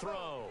 Looking to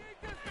throw.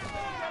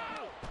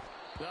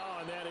 Oh,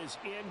 and that is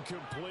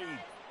incomplete.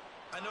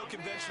 I know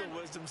conventional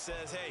wisdom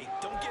says, hey,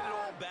 don't get it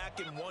all back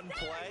in one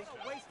play.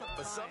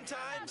 But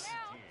sometimes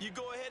you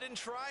go ahead and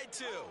try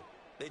to.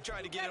 They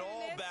tried to get it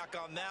all back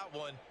on that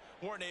one.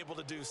 Weren't able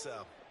to do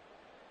so.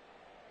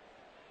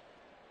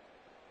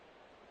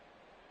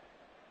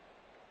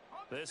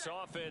 This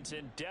offense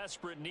in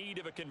desperate need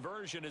of a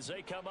conversion as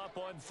they come up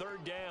on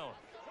 3rd down.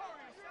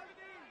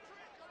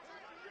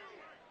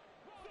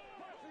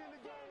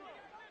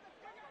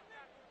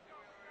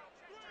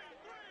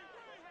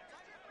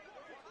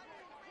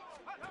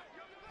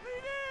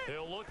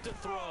 He'll look to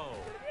throw.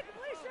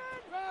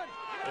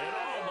 And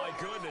oh my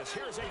goodness,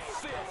 here's a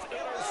 5th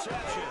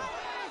interception.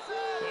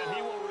 And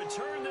he will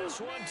return this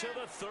one to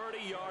the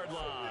 30-yard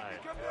line.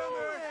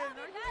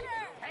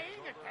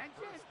 Paying attention?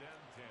 First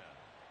and 10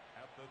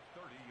 at the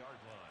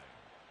 30-yard line.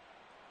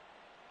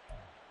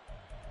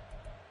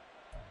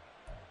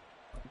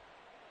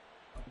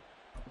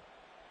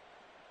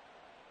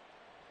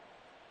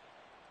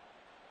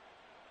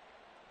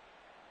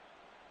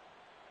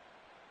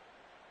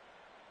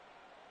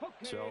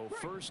 So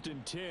 1st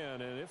and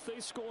 10, and if they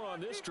score on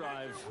this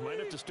drive, might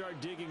have to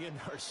start digging into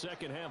our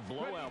second half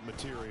blowout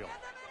material.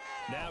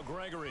 Now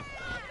Gregory.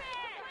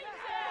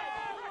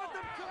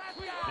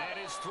 And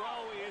his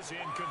throw is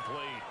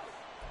incomplete.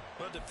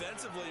 Well,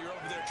 defensively, you're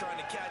over there trying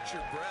to catch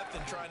your breath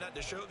and try not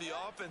to show the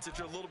offense that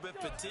you're a little bit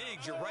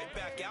fatigued. You're right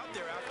back out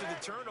there after the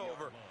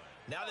turnover.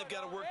 Now they've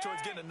got to work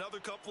towards getting another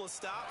couple of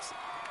stops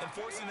and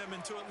forcing them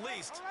into at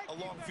least a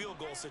long field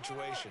goal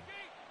situation.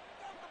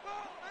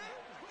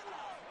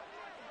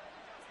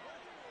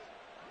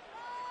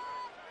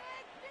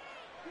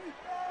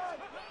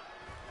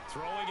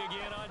 Throwing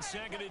again on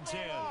 2nd and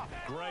 10.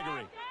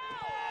 Gregory.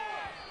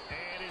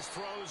 And his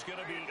throw's going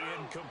to be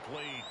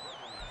incomplete.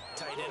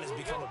 Tight end has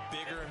become a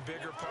bigger and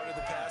bigger part of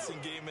the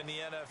passing game in the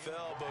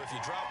NFL, but if you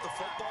drop the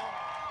football,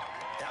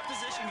 that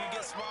position can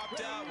get swapped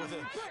out with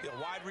a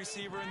wide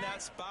receiver in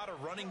that spot, a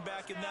running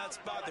back in that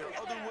spot. There are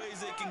other ways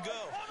they can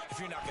go if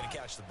you're not going to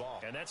catch the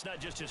ball. And that's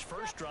not just his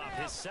first drop,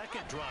 his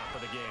 2nd drop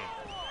of the game.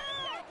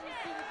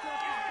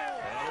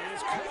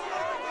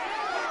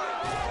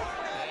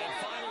 And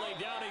finally,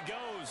 down he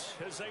goes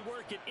as they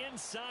work it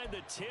inside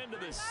the 10 to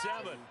the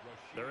 7.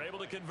 They're able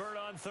to convert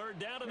on 3rd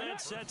down, and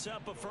that sets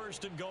up a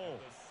 1st and goal.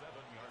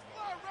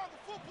 Fly around the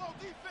football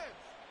defense!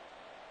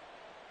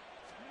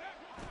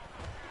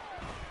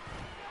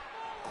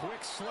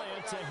 Quick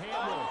slant to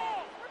Hamill.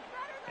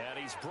 And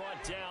he's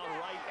brought down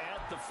right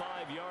at the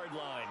 5-yard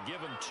line. Give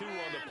him 2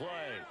 on the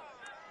play.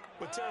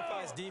 What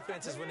terrifies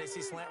defenses when they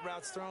see slant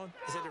routes thrown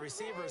is that the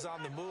receiver is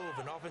on the move,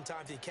 and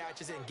oftentimes he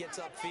catches it and gets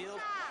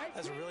upfield.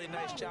 Does a really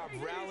nice job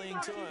rallying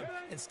to him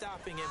and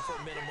stopping him for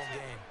a minimal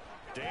gain.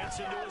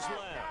 Dancing to his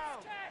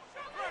left.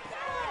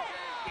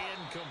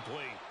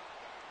 Incomplete.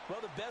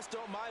 Well, the best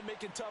don't mind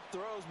making tough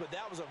throws, but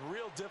that was a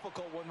real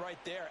difficult one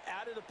right there.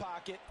 Out of the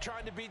pocket,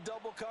 trying to beat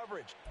double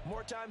coverage.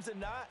 More times than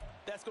not,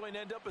 that's going to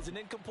end up as an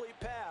incomplete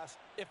pass,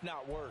 if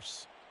not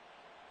worse.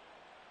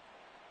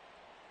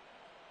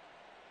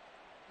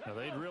 Now,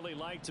 they'd really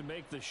like to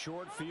make the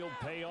short field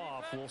pay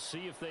off. We'll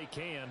see if they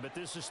can, but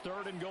this is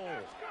 3rd and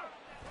goal.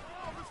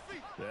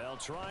 They'll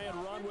try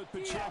and run with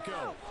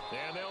Pacheco.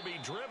 And they'll be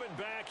driven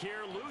back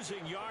here,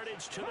 losing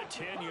yardage to the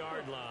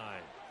 10-yard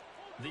line.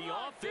 The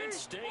offense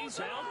stays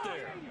out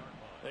there.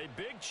 A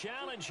big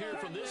challenge here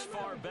from this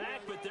far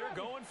back, but they're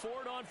going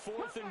for it on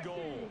 4th and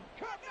goal.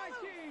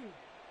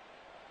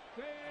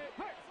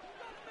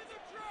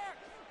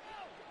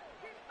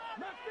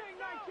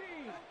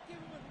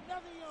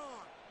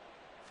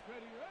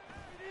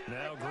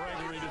 Now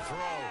Gregory to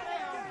throw.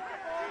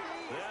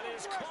 That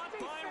is caught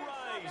by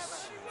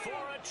Rice for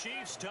a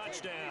Chiefs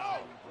touchdown.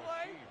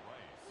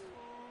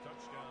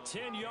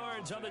 10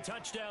 yards on the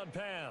touchdown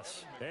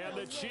pass. And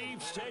the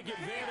Chiefs take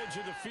advantage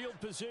of the field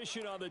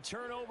position on the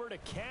turnover to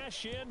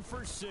cash in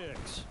for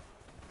 6.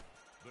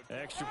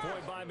 Extra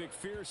point by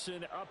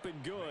McPherson, up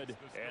and good.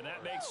 And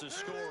that makes the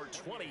score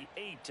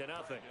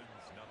 28-0.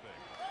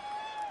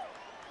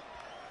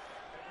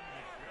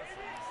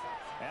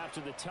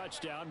 After the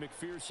touchdown,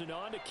 McPherson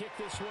on to kick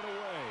this one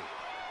away.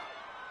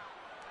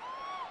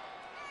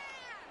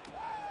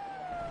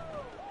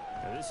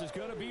 And this is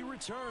going to be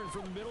returned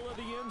from the middle of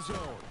the end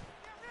zone.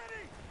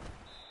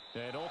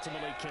 And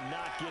ultimately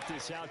cannot get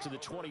this out to the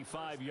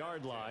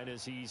 25-yard line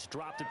as he's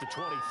dropped at the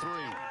 23.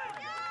 Come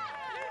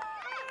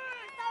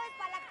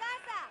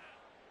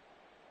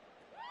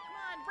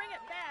on, bring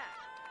it back.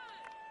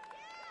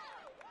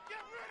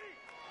 Get ready.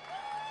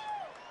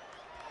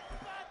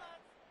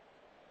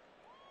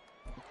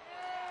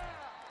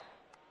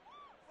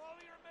 Follow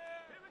your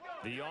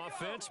man. The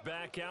offense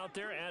back out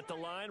there at the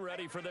line,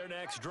 ready for their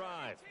next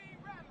drive.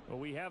 Well,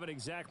 we haven't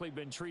exactly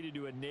been treated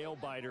to a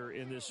nail-biter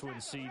in this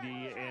one,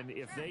 CD, and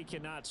if they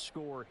cannot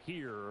score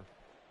here,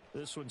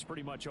 this one's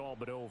pretty much all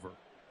but over.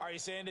 Are you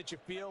saying that you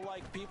feel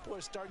like people are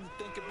starting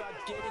to think about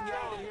getting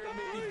out of here,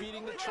 maybe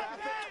beating the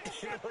traffic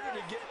in order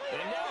to get...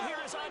 And now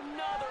here is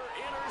another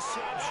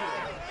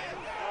interception.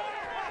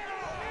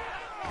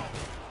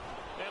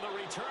 And the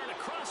return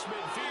across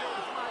midfield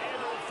into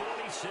the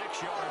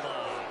 46-yard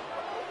line.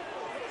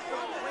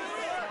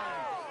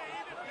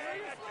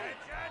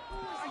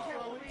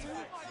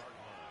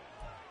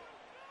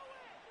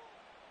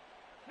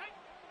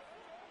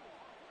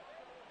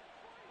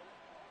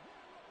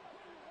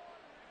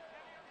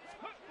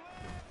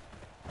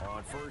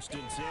 On 1st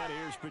and 10,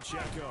 here's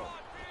Pacheco.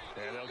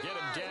 And they'll get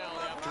him down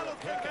after a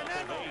pickup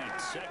of 8,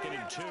 2nd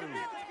and 2.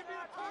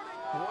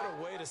 What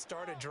a way to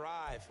start a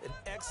drive. An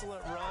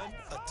excellent run,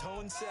 a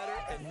tone setter,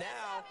 and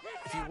now,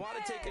 if you want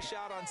to take a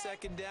shot on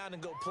 2nd down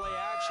and go play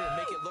action and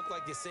make it look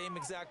like the same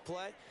exact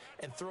play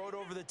and throw it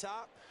over the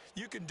top,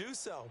 you can do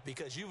so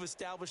because you've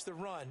established the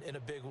run in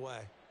a big way.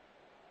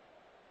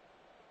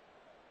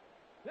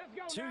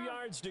 2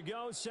 yards to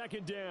go,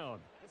 2nd down.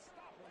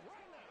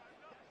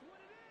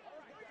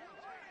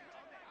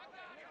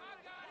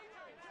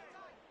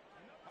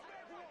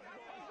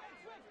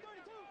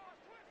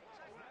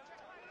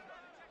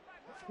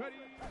 Ready.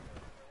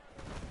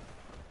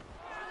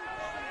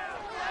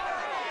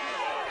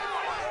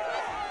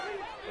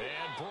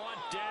 And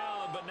brought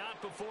down, but not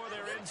before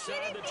they're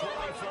inside the 25.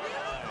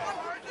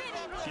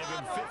 Give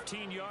him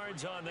 15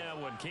 yards on that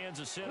one.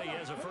 Kansas City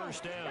has a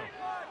 1st down.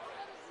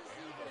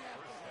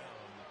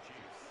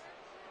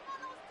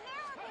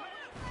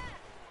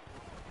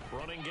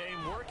 Running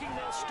game working.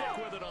 They'll stick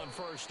with it on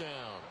 1st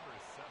down.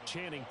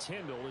 Channing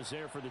Tindall is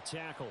there for the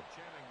tackle.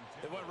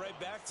 They went right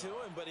back to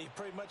him, but he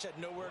pretty much had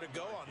nowhere to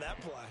go on that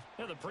play.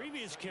 Yeah, the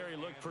previous carry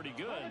looked pretty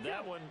good.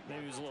 That one,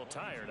 maybe he was a little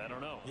tired. I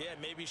don't know. Yeah,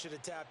 maybe he should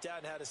have tapped out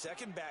and had a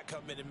second back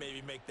come in and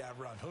maybe make that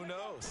run. Who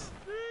knows?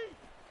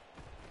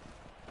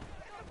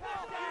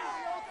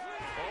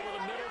 Over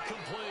the middle,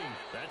 complete.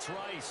 That's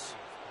Rice.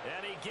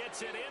 And he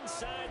gets it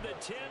inside the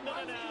 10 to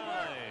the 9.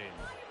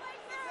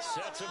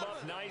 Sets him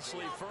up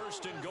nicely.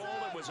 1st and goal.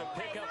 It was a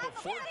pickup of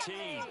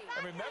 14.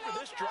 And remember,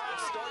 this drive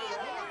started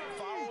out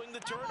following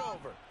the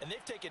turnover. And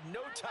they've taken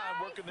no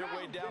time working their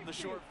way down the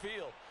short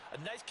field. A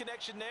nice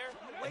connection there,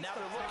 and now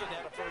they're looking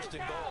at a 1st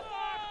and goal.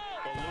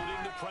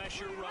 Eluding the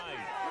pressure right.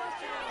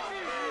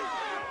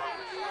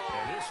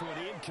 And this one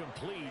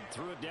incomplete.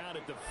 Threw it down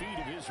at the feet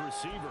of his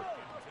receiver.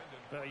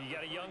 You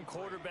got a young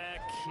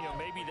quarterback. You know,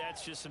 maybe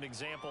that's just an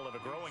example of a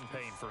growing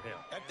pain for him.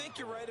 I think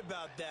you're right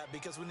about that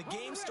because when the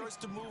game starts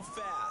to move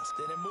fast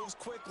and it moves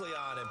quickly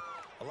on him,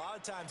 a lot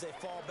of times they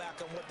fall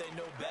back on what they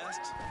know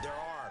best, their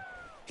arm.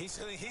 He's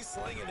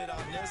slinging it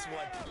on this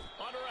one.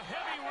 Under a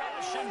heavy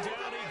rush, and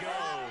down he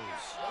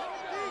goes.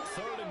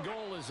 3rd and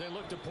goal as they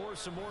look to pour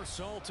some more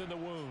salt in the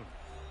wound.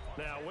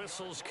 Now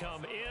whistles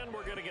come in.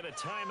 We're going to get a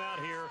timeout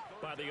here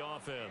by the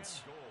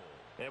offense.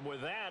 And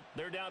with that,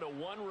 they're down to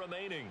 1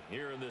 remaining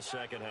here in this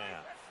 2nd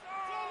half.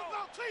 It's all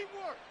about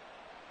teamwork.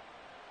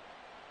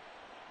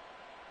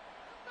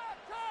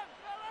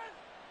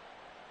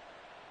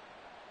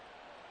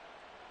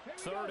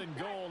 3rd and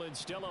goal, and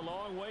still a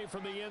long way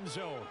from the end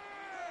zone.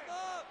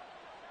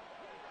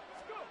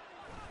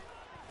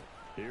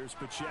 Here's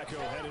Pacheco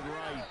headed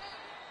right.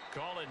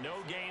 Call it no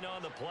gain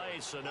on the play,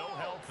 so no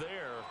help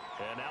there.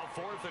 And now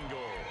 4th and goal.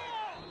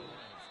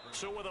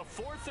 So with a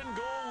 4th and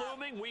goal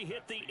looming, we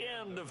hit the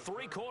end of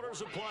 3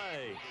 quarters of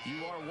play.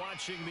 You are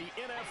watching the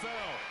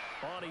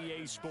NFL on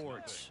EA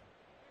Sports.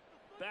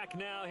 Back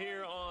now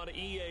here on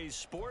EA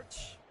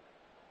Sports.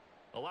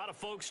 A lot of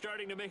folks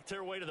starting to make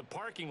their way to the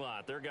parking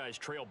lot. Their guys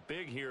trail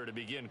big here to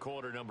begin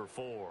quarter number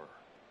 4.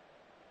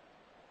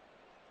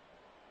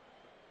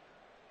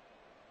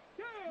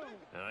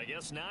 And I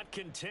guess not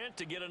content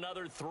to get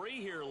another 3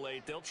 here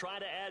late. They'll try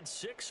to add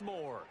 6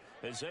 more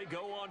as they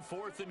go on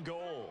 4th and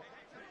goal.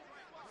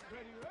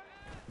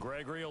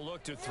 Gregory will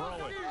look to throw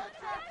it.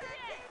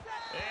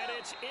 And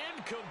it's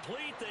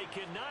incomplete. They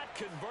cannot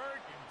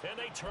convert, and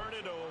they turn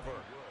it over.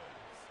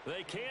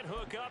 They can't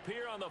hook up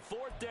here on the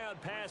 4th down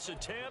pass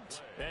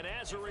attempt, and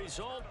as a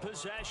result,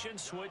 possession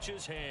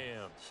switches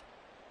hands.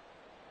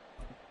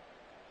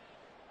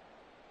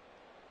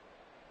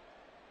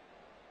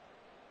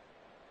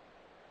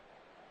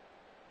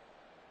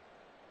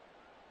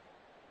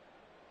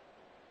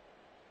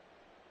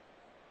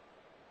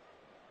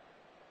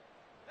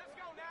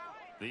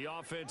 The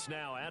offense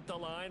now at the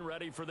line,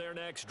 ready for their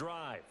next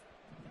drive.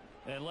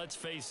 And let's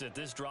face it,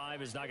 this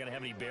drive is not going to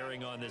have any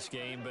bearing on this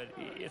game, but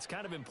it's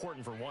kind of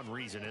important for one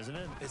reason, isn't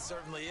it? It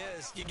certainly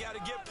is. You got to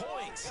get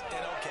points.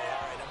 And okay,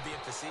 all right, I'm being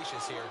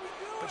facetious here,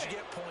 but you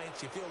get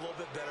points, you feel a little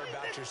bit better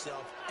about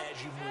yourself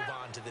as you move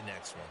on to the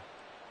next one.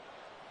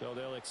 So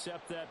they'll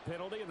accept that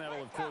penalty, and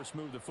that'll, of course,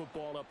 move the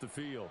football up the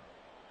field.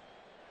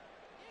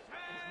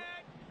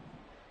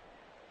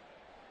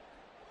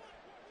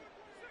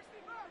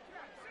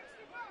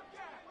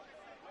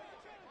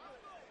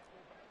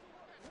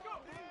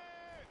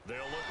 They'll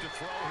look to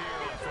throw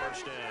here on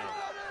 1st down.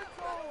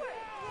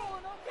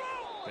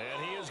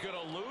 And he is going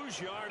to lose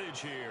yardage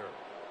here.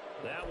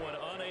 That one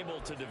unable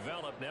to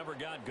develop, never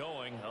got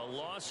going. A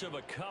loss of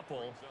a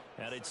couple,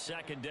 and it's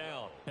 2nd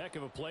down. Heck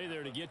of a play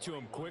there to get to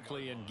him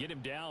quickly and get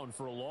him down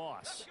for a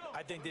loss.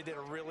 I think they did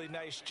a really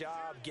nice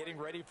job getting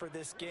ready for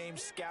this game,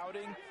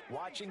 scouting,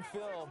 watching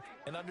film,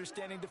 and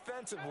understanding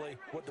defensively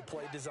what the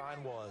play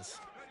design was.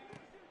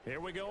 Here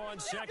we go on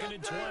 2nd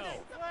and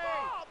 12.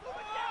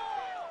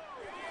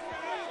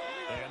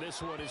 And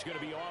this one is going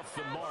to be off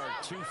the mark,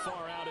 too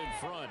far out in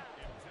front.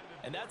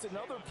 And that's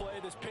another play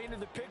that's painted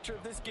the picture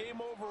of this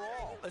game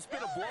overall. It's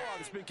been a blowout.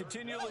 It's been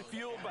continually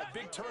fueled by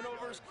big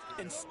turnovers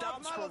and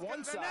stops for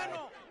one side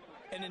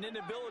and an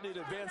inability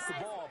to advance the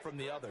ball from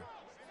the other.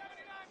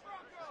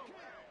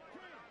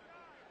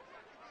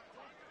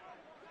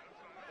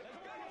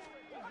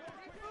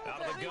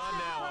 Out of the gun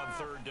now on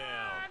 3rd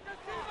down.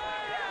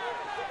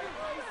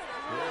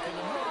 Work in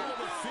the middle of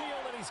the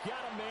field, and he's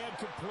got a man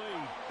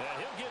complete. And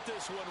he'll get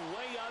this one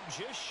way up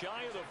just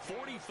shy of the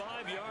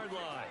 45-yard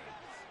line.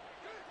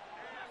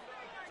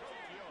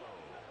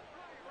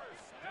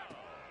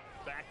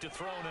 Back to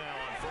throw now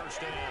on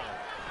 1st down.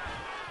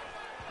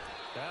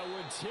 That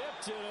one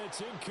tipped, and it's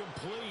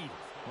incomplete.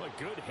 What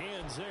good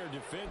hands there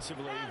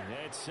defensively.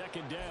 That's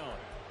 2nd down.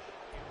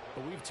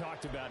 But we've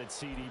talked about it,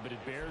 CD, but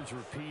it bears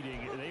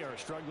repeating. They are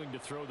struggling to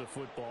throw the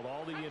football.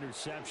 All the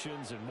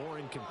interceptions and more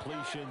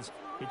incompletions.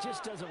 It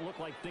just doesn't look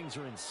like things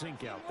are in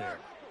sync out there.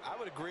 I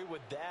would agree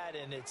with that,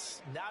 and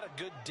it's not a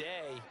good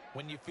day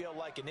when you feel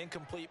like an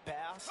incomplete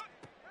pass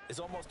is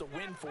almost a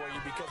win for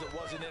you because it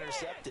wasn't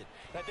intercepted.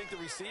 And I think the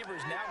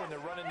receivers now, when they're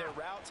running their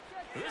routes,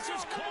 this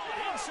is caught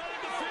inside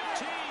the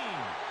 15.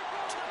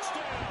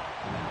 Touchdown.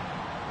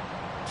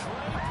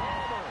 Trey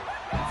Palmer,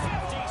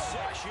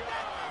 56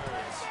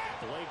 yards.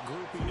 Blake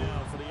grouping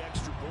now for the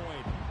extra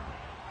point.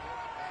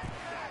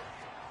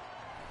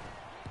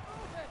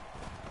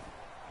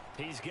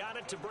 He's got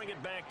it to bring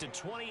it back to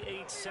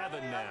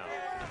 28-7 now.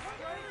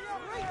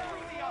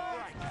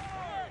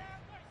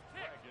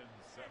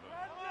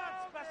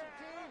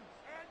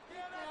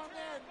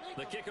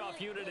 The kickoff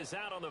unit is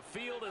out on the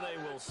field, and they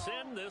will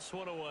send this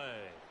one away.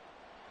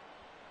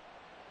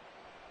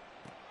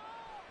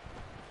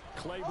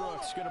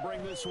 Claybrooks going to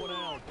bring this one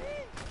out.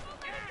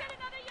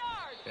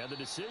 And the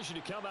decision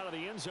to come out of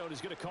the end zone is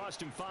going to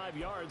cost him 5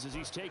 yards as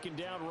he's taken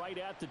down right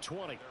at the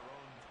 20.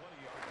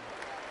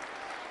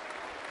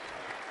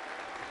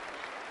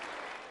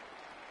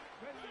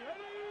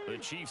 The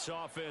Chiefs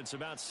offense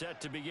about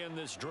set to begin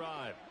this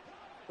drive.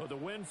 Well, the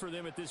win for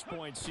them at this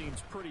point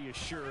seems pretty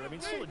assured. I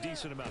mean, still a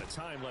decent amount of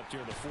time left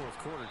here in the 4th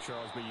quarter,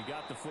 Charles, but you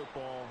got the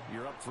football,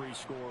 you're up 3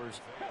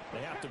 scores.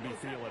 They have to be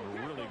feeling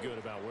really good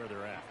about where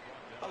they're at.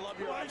 I love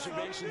your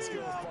observation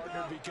skills,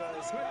 partner,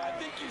 because I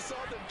think you saw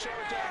them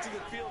charge out to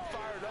the field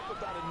fired up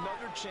about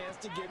another chance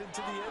to get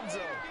into the end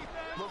zone.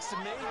 Looks to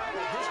me like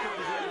this group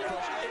is ready to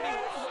crush any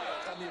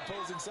left on the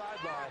opposing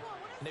sideline,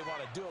 and they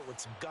want to do it with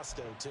some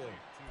gusto, too.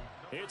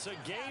 It's a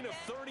gain of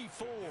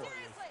 34.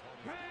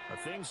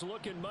 Things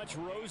looking much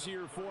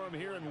rosier for them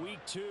here in week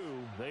 2.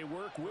 They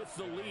work with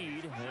the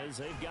lead as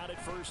they've got it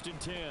 1st and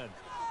 10.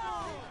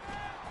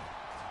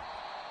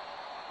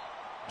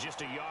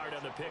 Just a yard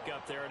on the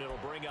pickup there, and it'll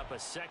bring up a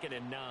 2nd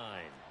and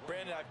 9.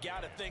 Brandon, I've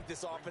got to think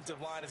this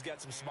offensive line has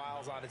got some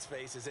smiles on its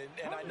faces,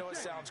 and I know it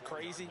sounds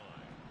crazy,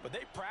 but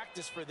they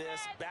practiced for this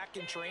back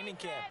in training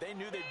camp. They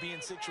knew they'd be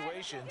in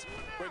situations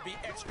where there'd be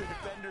extra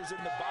defenders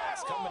in the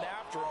box coming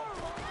after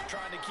them,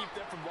 trying to keep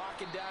them from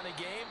locking down a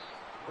game.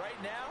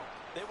 Right now,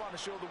 they want to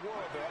show the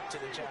world they're up to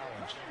the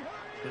challenge.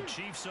 The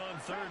Chiefs on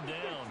third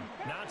down.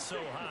 Not so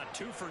hot.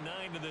 2 for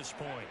 9 to this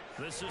point.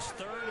 This is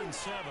 3rd and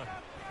 7.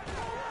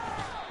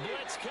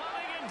 Blitz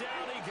coming, and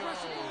down he goes.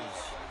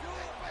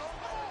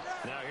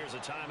 Now here's a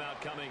timeout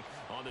coming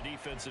on the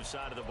defensive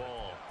side of the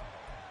ball.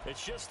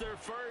 It's just their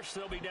first.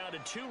 They'll be down to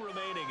 2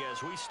 remaining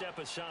as we step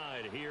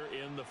aside here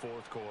in the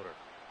 4th quarter.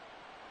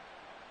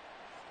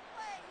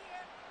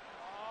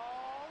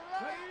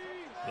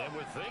 Then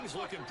with things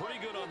looking pretty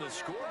good on the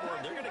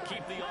scoreboard, they're going to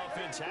keep the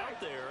offense out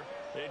there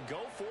and go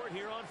for it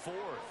here on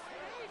 4th.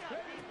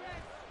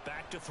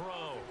 Back to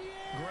throw.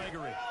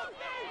 Gregory.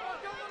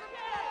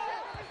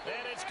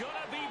 And it's going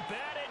to be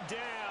batted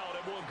down,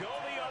 and we'll go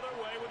the other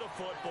way with a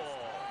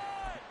football.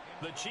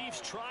 The Chiefs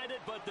tried it,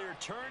 but they're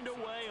turned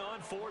away on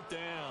 4th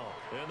down.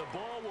 And the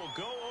ball will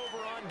go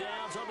over on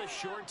downs on the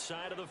short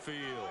side of the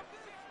field.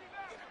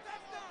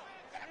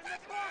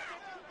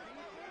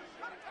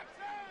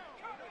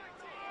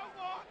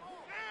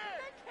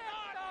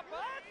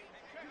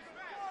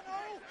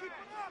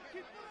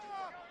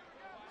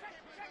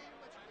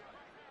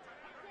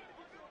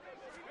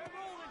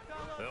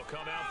 They'll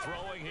come out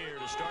throwing here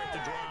to start the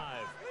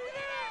drive.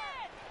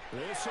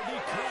 This will be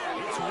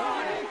caught. It's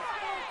Waddle.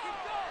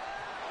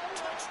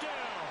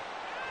 Touchdown.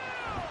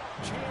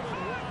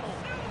 Jalen Waddle,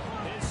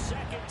 his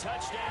 2nd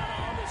touchdown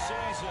on the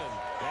season.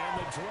 And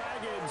the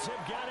Dragons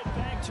have got it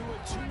back to a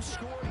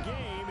 2-score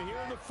game here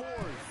in the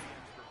 4th.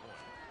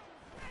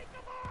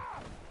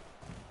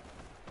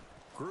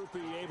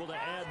 Groupie able to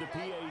add the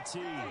PAT.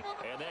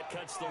 And that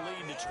cuts the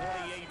lead to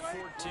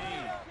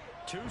 28-14.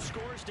 2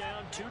 scores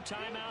down, 2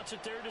 timeouts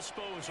at their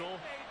disposal.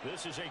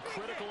 This is a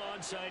critical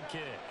onside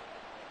kick.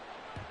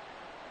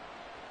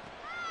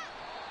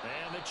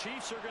 And the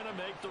Chiefs are going to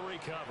make the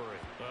recovery.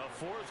 Well,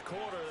 4th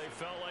quarter, they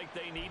felt like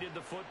they needed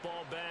the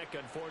football back.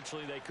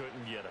 Unfortunately, they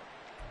couldn't get it.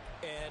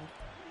 And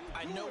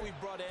I know we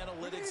brought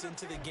analytics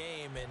into the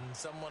game, and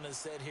someone has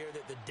said here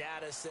that the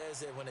data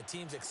says that when a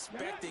team's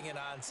expecting an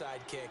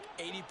onside kick,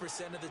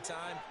 80% of the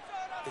time,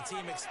 the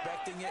team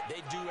expecting it,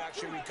 they do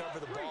actually recover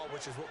the ball,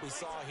 which is what we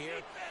saw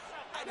here.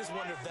 I just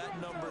wonder if that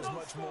number is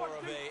much more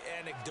of a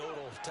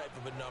anecdotal type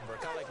of a number.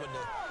 Kind of like when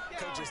the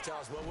coaches tell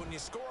us, well, when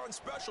you score on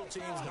special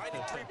teams, 93%.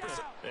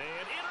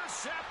 And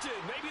intercepted.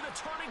 Maybe the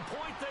turning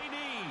point they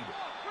need.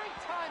 Great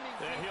timing.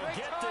 And he'll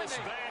get this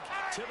back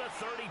to the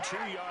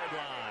 32-yard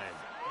line.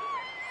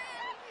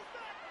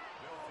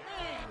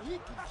 Man, he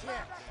can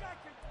catch.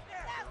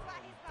 That's why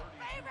he's my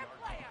favorite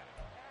player.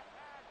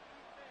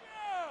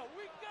 Yeah,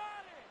 we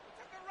got it.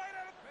 Took it right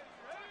out of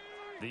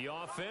The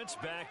offense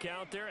back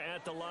out there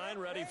at the line,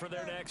 ready for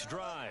their next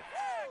drive.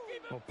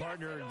 Well,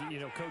 partner,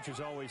 coaches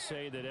always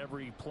say that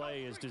every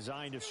play is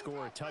designed to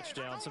score a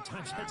touchdown.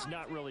 Sometimes that's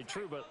not really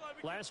true, but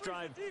last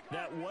drive,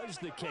 that was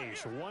the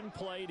case. One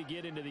play to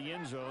get into the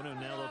end zone,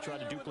 and now they'll try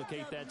to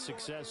duplicate that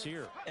success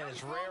here. And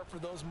it's rare for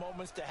those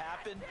moments to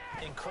happen.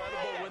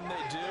 Incredible when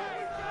they do.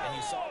 And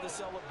you saw the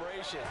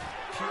celebration.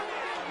 Pure,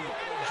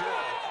 unbridled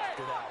joy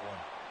after that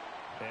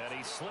one. And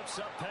he slips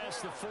up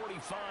past the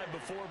 45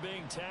 before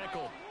being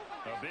tackled.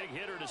 A big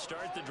hitter to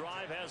start the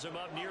drive has him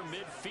up near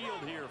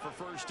midfield here for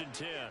 1st and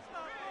 10.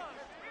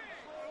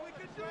 We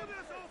can do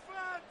this,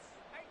 offense.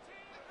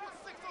 Put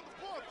 6 on the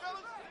board,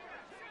 fellas.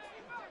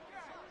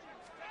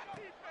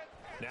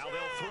 Now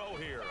they'll throw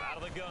here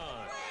out of the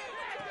gun.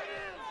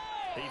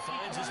 He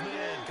finds his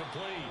man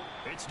complete.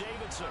 It's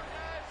Davidson.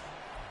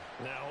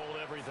 Now hold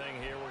everything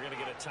here. We're going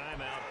to get a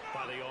timeout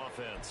by the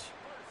offense.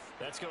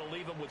 That's going to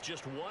leave them with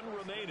just 1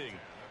 remaining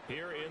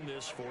here in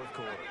this 4th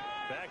quarter.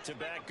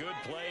 Back-to-back good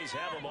plays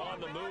have them on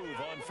the move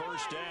on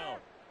 1st down.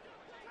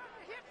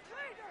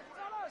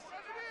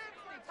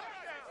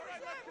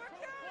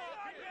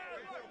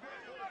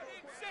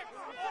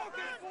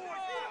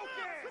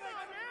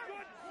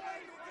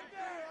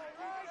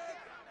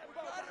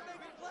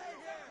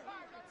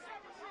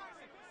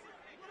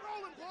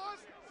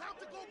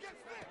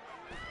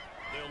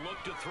 They'll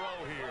look to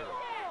throw here.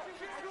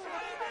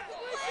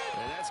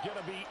 And that's going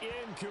to be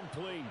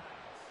incomplete.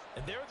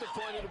 And they're at the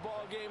point of the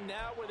ball game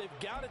now where they've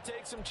got to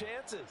take some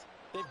chances.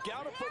 They've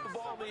got to put the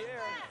ball in the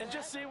air and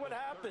just see what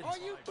happens.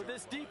 But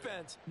this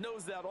defense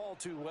knows that all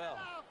too well.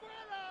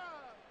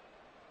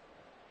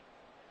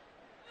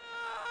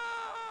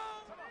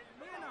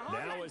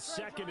 Now a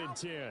 2nd and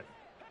 10.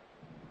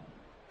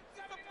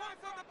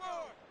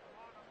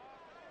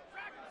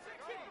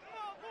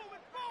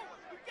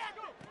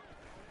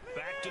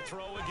 Back to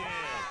throw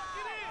again.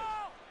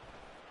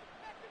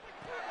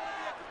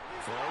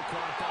 Throw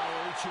caught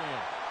by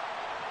Achane.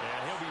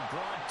 And he'll be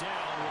brought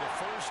down with a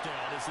 1st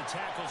down as the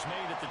tackle's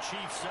made at the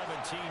Chiefs'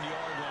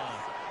 17-yard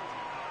line.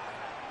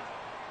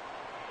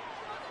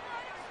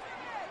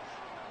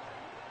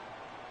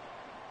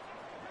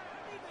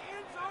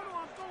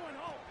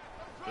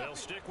 They'll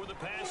stick with the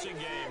passing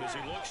game as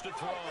he looks to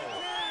throw.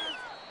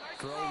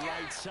 Throw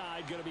right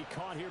side, going to be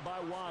caught here by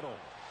Waddle.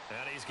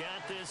 And he's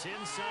got this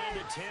inside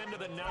the 10 to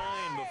the 9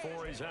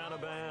 before he's out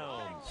of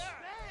bounds.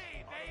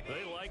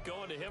 They like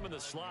going to him in the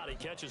slot. He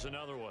catches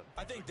another one.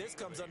 I think this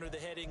comes under the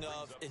heading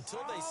of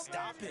until they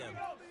stop him,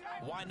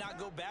 why not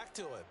go back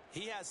to him?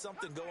 He has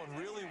something going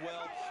really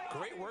well,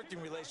 great working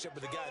relationship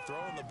with the guy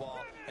throwing the ball,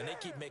 and they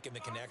keep making the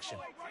connection.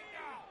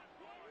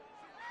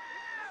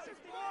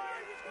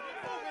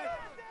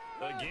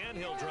 Again,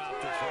 he'll drop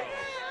the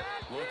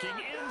throw. Looking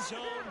end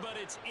zone, but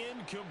it's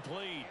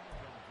incomplete.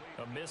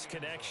 A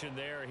misconnection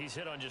there. He's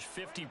hit on just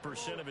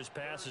 50% of his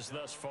passes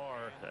thus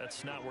far.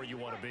 That's not where you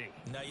want to be.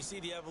 Now you see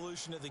the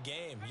evolution of the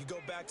game. You go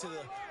back to the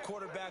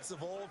quarterbacks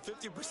of old,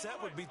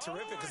 50% would be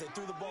terrific because they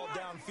threw the ball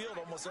downfield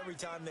almost every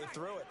time they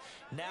threw it.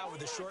 Now with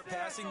the short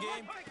passing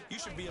game, you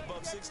should be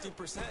above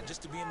 60%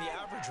 just to be in the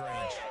average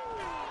range.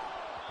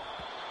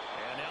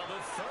 And now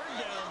the third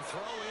down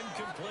throw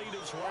incomplete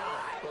as well.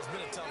 Well, it's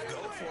been a tough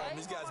go for them.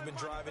 These guys have been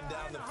driving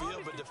down the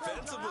field, but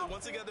defensively,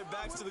 once they got their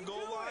backs to the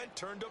goal line,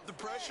 turned up the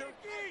pressure,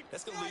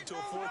 that's going to lead to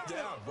a fourth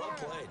down. Well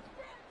played.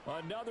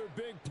 Another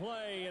big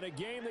play in a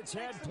game that's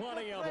had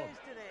plenty of them.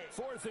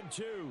 4th and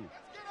 2.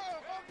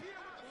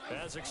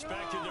 As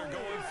expected, they're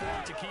going for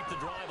it to keep the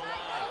drive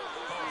alive.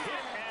 A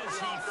hit as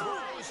he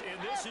throws, and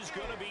this is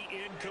going to be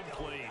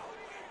incomplete.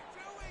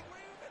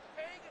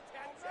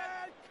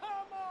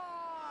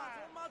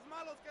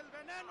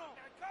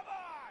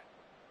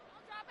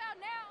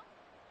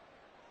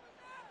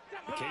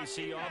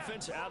 KC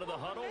offense out of the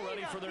huddle,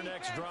 ready for their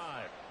next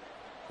drive.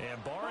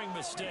 And barring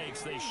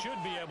mistakes, they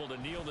should be able to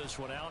kneel this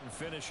one out and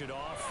finish it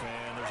off.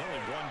 And there's only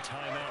one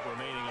timeout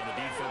remaining on the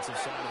defensive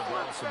side of the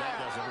ball, so that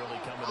doesn't really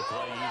come into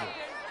play either.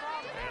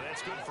 And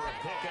that's good for a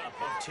pickup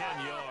of 10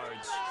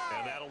 yards.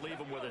 And that'll leave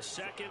them with a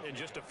second and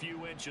just a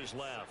few inches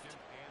left.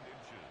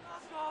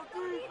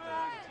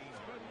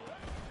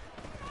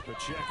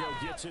 Pacheco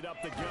gets it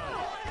up the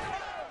gut.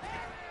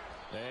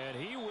 And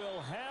he will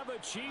have a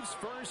Chiefs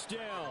first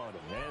down.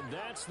 And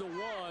that's the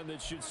one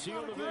that should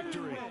seal the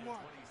victory.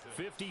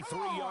 53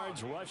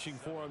 yards rushing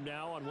for him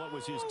now on what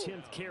was his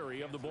 10th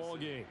carry of the ball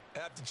game. I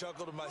have to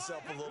chuckle to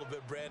myself a little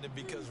bit, Brandon,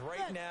 because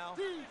right now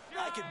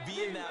I could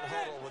be in that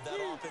huddle with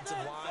that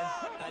offensive line.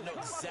 I know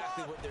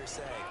exactly what they're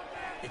saying.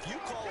 If you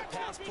call a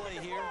pass play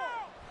here,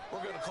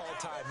 we're going to call a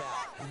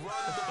timeout.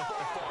 Run the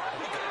football.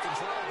 We got to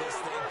control this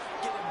thing.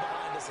 Get him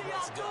behind us and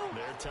let's go.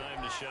 Their time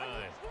to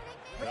shine.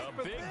 A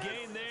big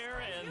gain there,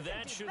 and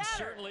that should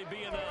certainly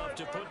be enough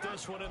to put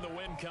this one in the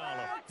win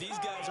column. These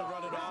guys are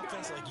running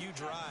offense like you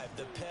drive.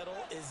 The pedal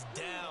is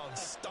down,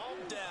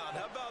 stomped down.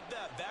 How about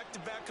that?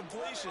 Back-to-back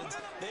completions.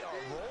 They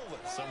are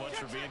rolling. So much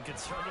for being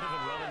conservative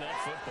and running that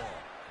football.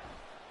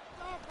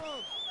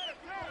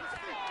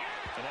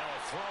 And now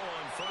a throw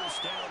on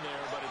first down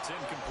there, but it's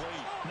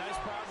incomplete. Nice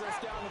progress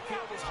down the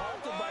field was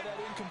halted by that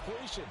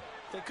incompletion.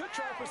 They could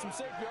try for some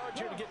safe yards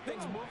here to get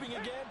things moving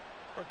again,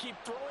 or keep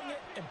throwing it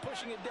and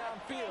pushing it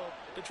downfield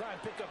to try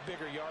and pick up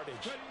bigger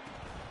yardage. A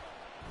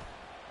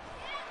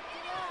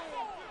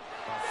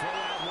throw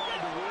out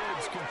wide to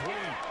Woods,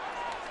 complete.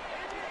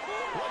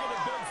 Look at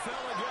the big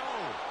fella go.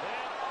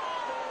 And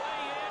all the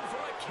way in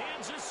for a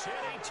Kansas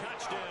City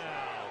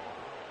touchdown.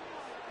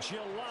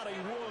 Jelani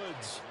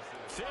Woods,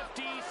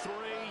 53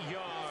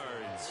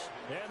 yards.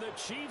 And the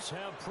Chiefs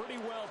have pretty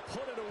well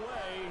put it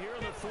away here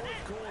in the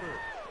 4th quarter.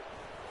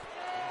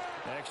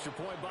 Extra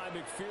point by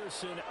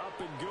McPherson, up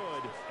and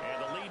good.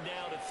 And the lead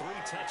now to 3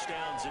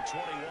 touchdowns at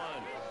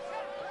 21.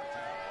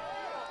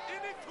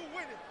 In it to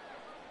win it.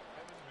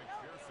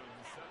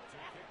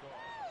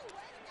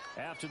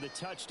 After the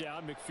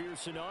touchdown,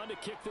 McPherson on to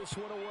kick this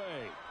one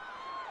away.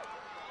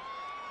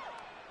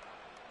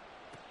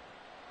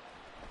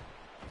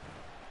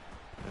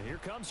 And here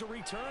comes a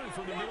return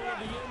from the middle of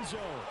the end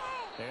zone.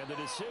 And the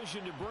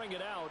decision to bring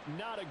it out,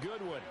 not a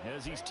good one,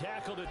 as he's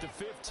tackled at the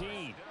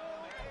 15.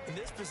 In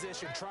this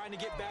position, trying to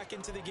get back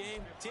into the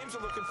game, teams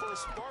are looking for a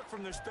spark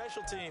from their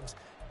special teams.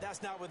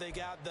 That's not what they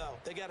got, though.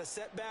 They got a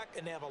setback,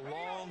 and they have a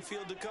long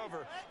field to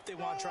cover if they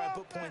want to try and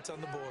put points on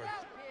the board.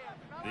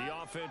 The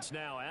offense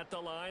now at the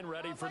line,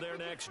 ready for their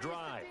next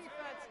drive.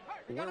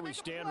 Where we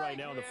stand right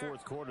now in the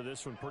 4th quarter,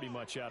 this one pretty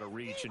much out of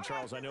reach. And,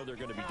 Charles, I know they're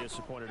going to be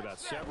disappointed about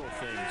several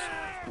things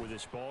with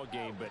this ball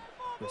game, but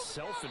the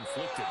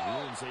self-inflicted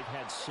wounds, they've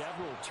had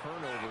several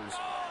turnovers.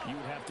 You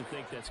would have to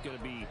think that's going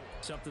to be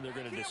something they're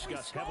going to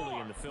discuss heavily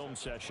in the film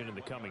session in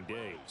the coming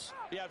days.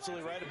 You're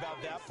absolutely right about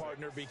that,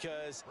 partner,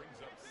 because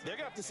they're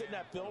going to have to sit in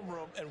that film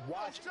room and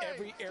watch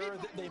every error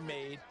that they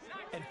made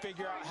and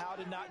figure out how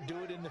to not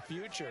do it in the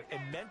future. And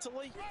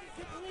mentally,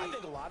 I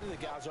think a lot of the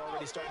guys are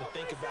already starting to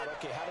think about,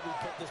 okay, how do we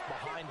put this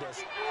behind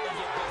us and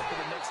get better for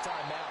the next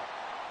time out?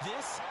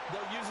 This,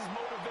 they'll use as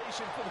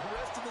motivation for the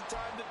rest of the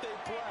time that they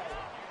play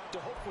to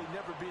hopefully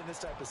never be in this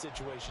type of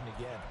situation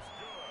again.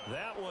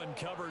 That one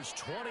covers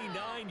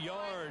 29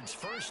 yards.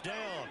 First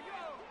down.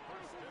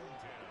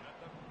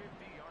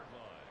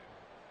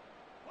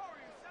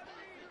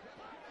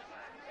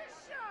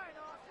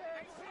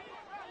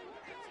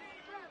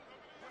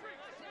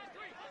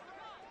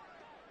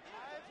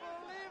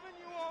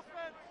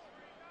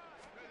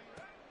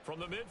 From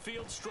the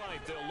midfield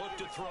stripe, they'll look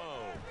to throw.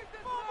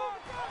 Oh,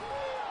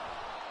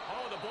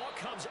 the ball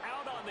comes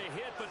out on the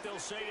hit, but they'll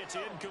say it's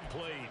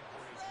incomplete.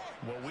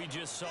 What we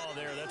just saw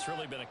there, that's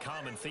really been a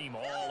common theme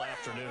all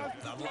afternoon.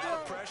 A lot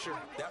of pressure.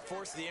 That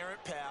forced the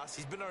errant pass.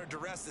 He's been under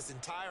duress this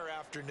entire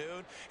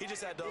afternoon. He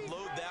just had to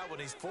unload that one.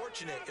 He's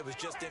fortunate it was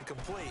just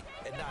incomplete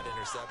and not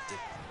intercepted.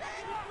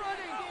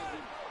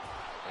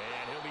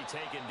 And he'll be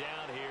taken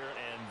down here,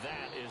 and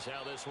that is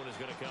how this one is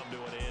going to come to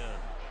an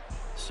end.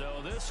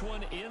 So this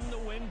one in the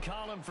win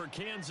column for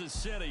Kansas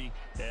City,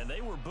 and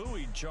they were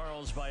buoyed,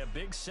 Charles, by a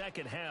big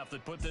second half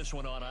that put this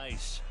one on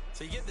ice.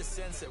 So you get the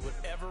sense that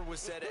whatever was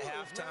said at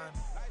halftime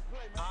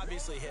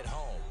obviously hit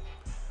home.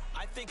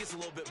 I think it's a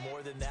little bit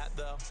more than that,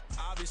 though.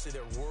 Obviously,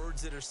 there are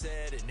words that are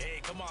said, and, hey,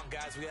 come on,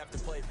 guys, we have to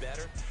play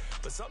better.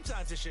 But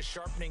sometimes it's just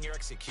sharpening your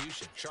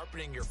execution,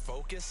 sharpening your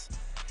focus,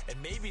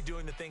 and maybe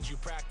doing the things you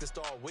practiced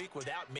all week without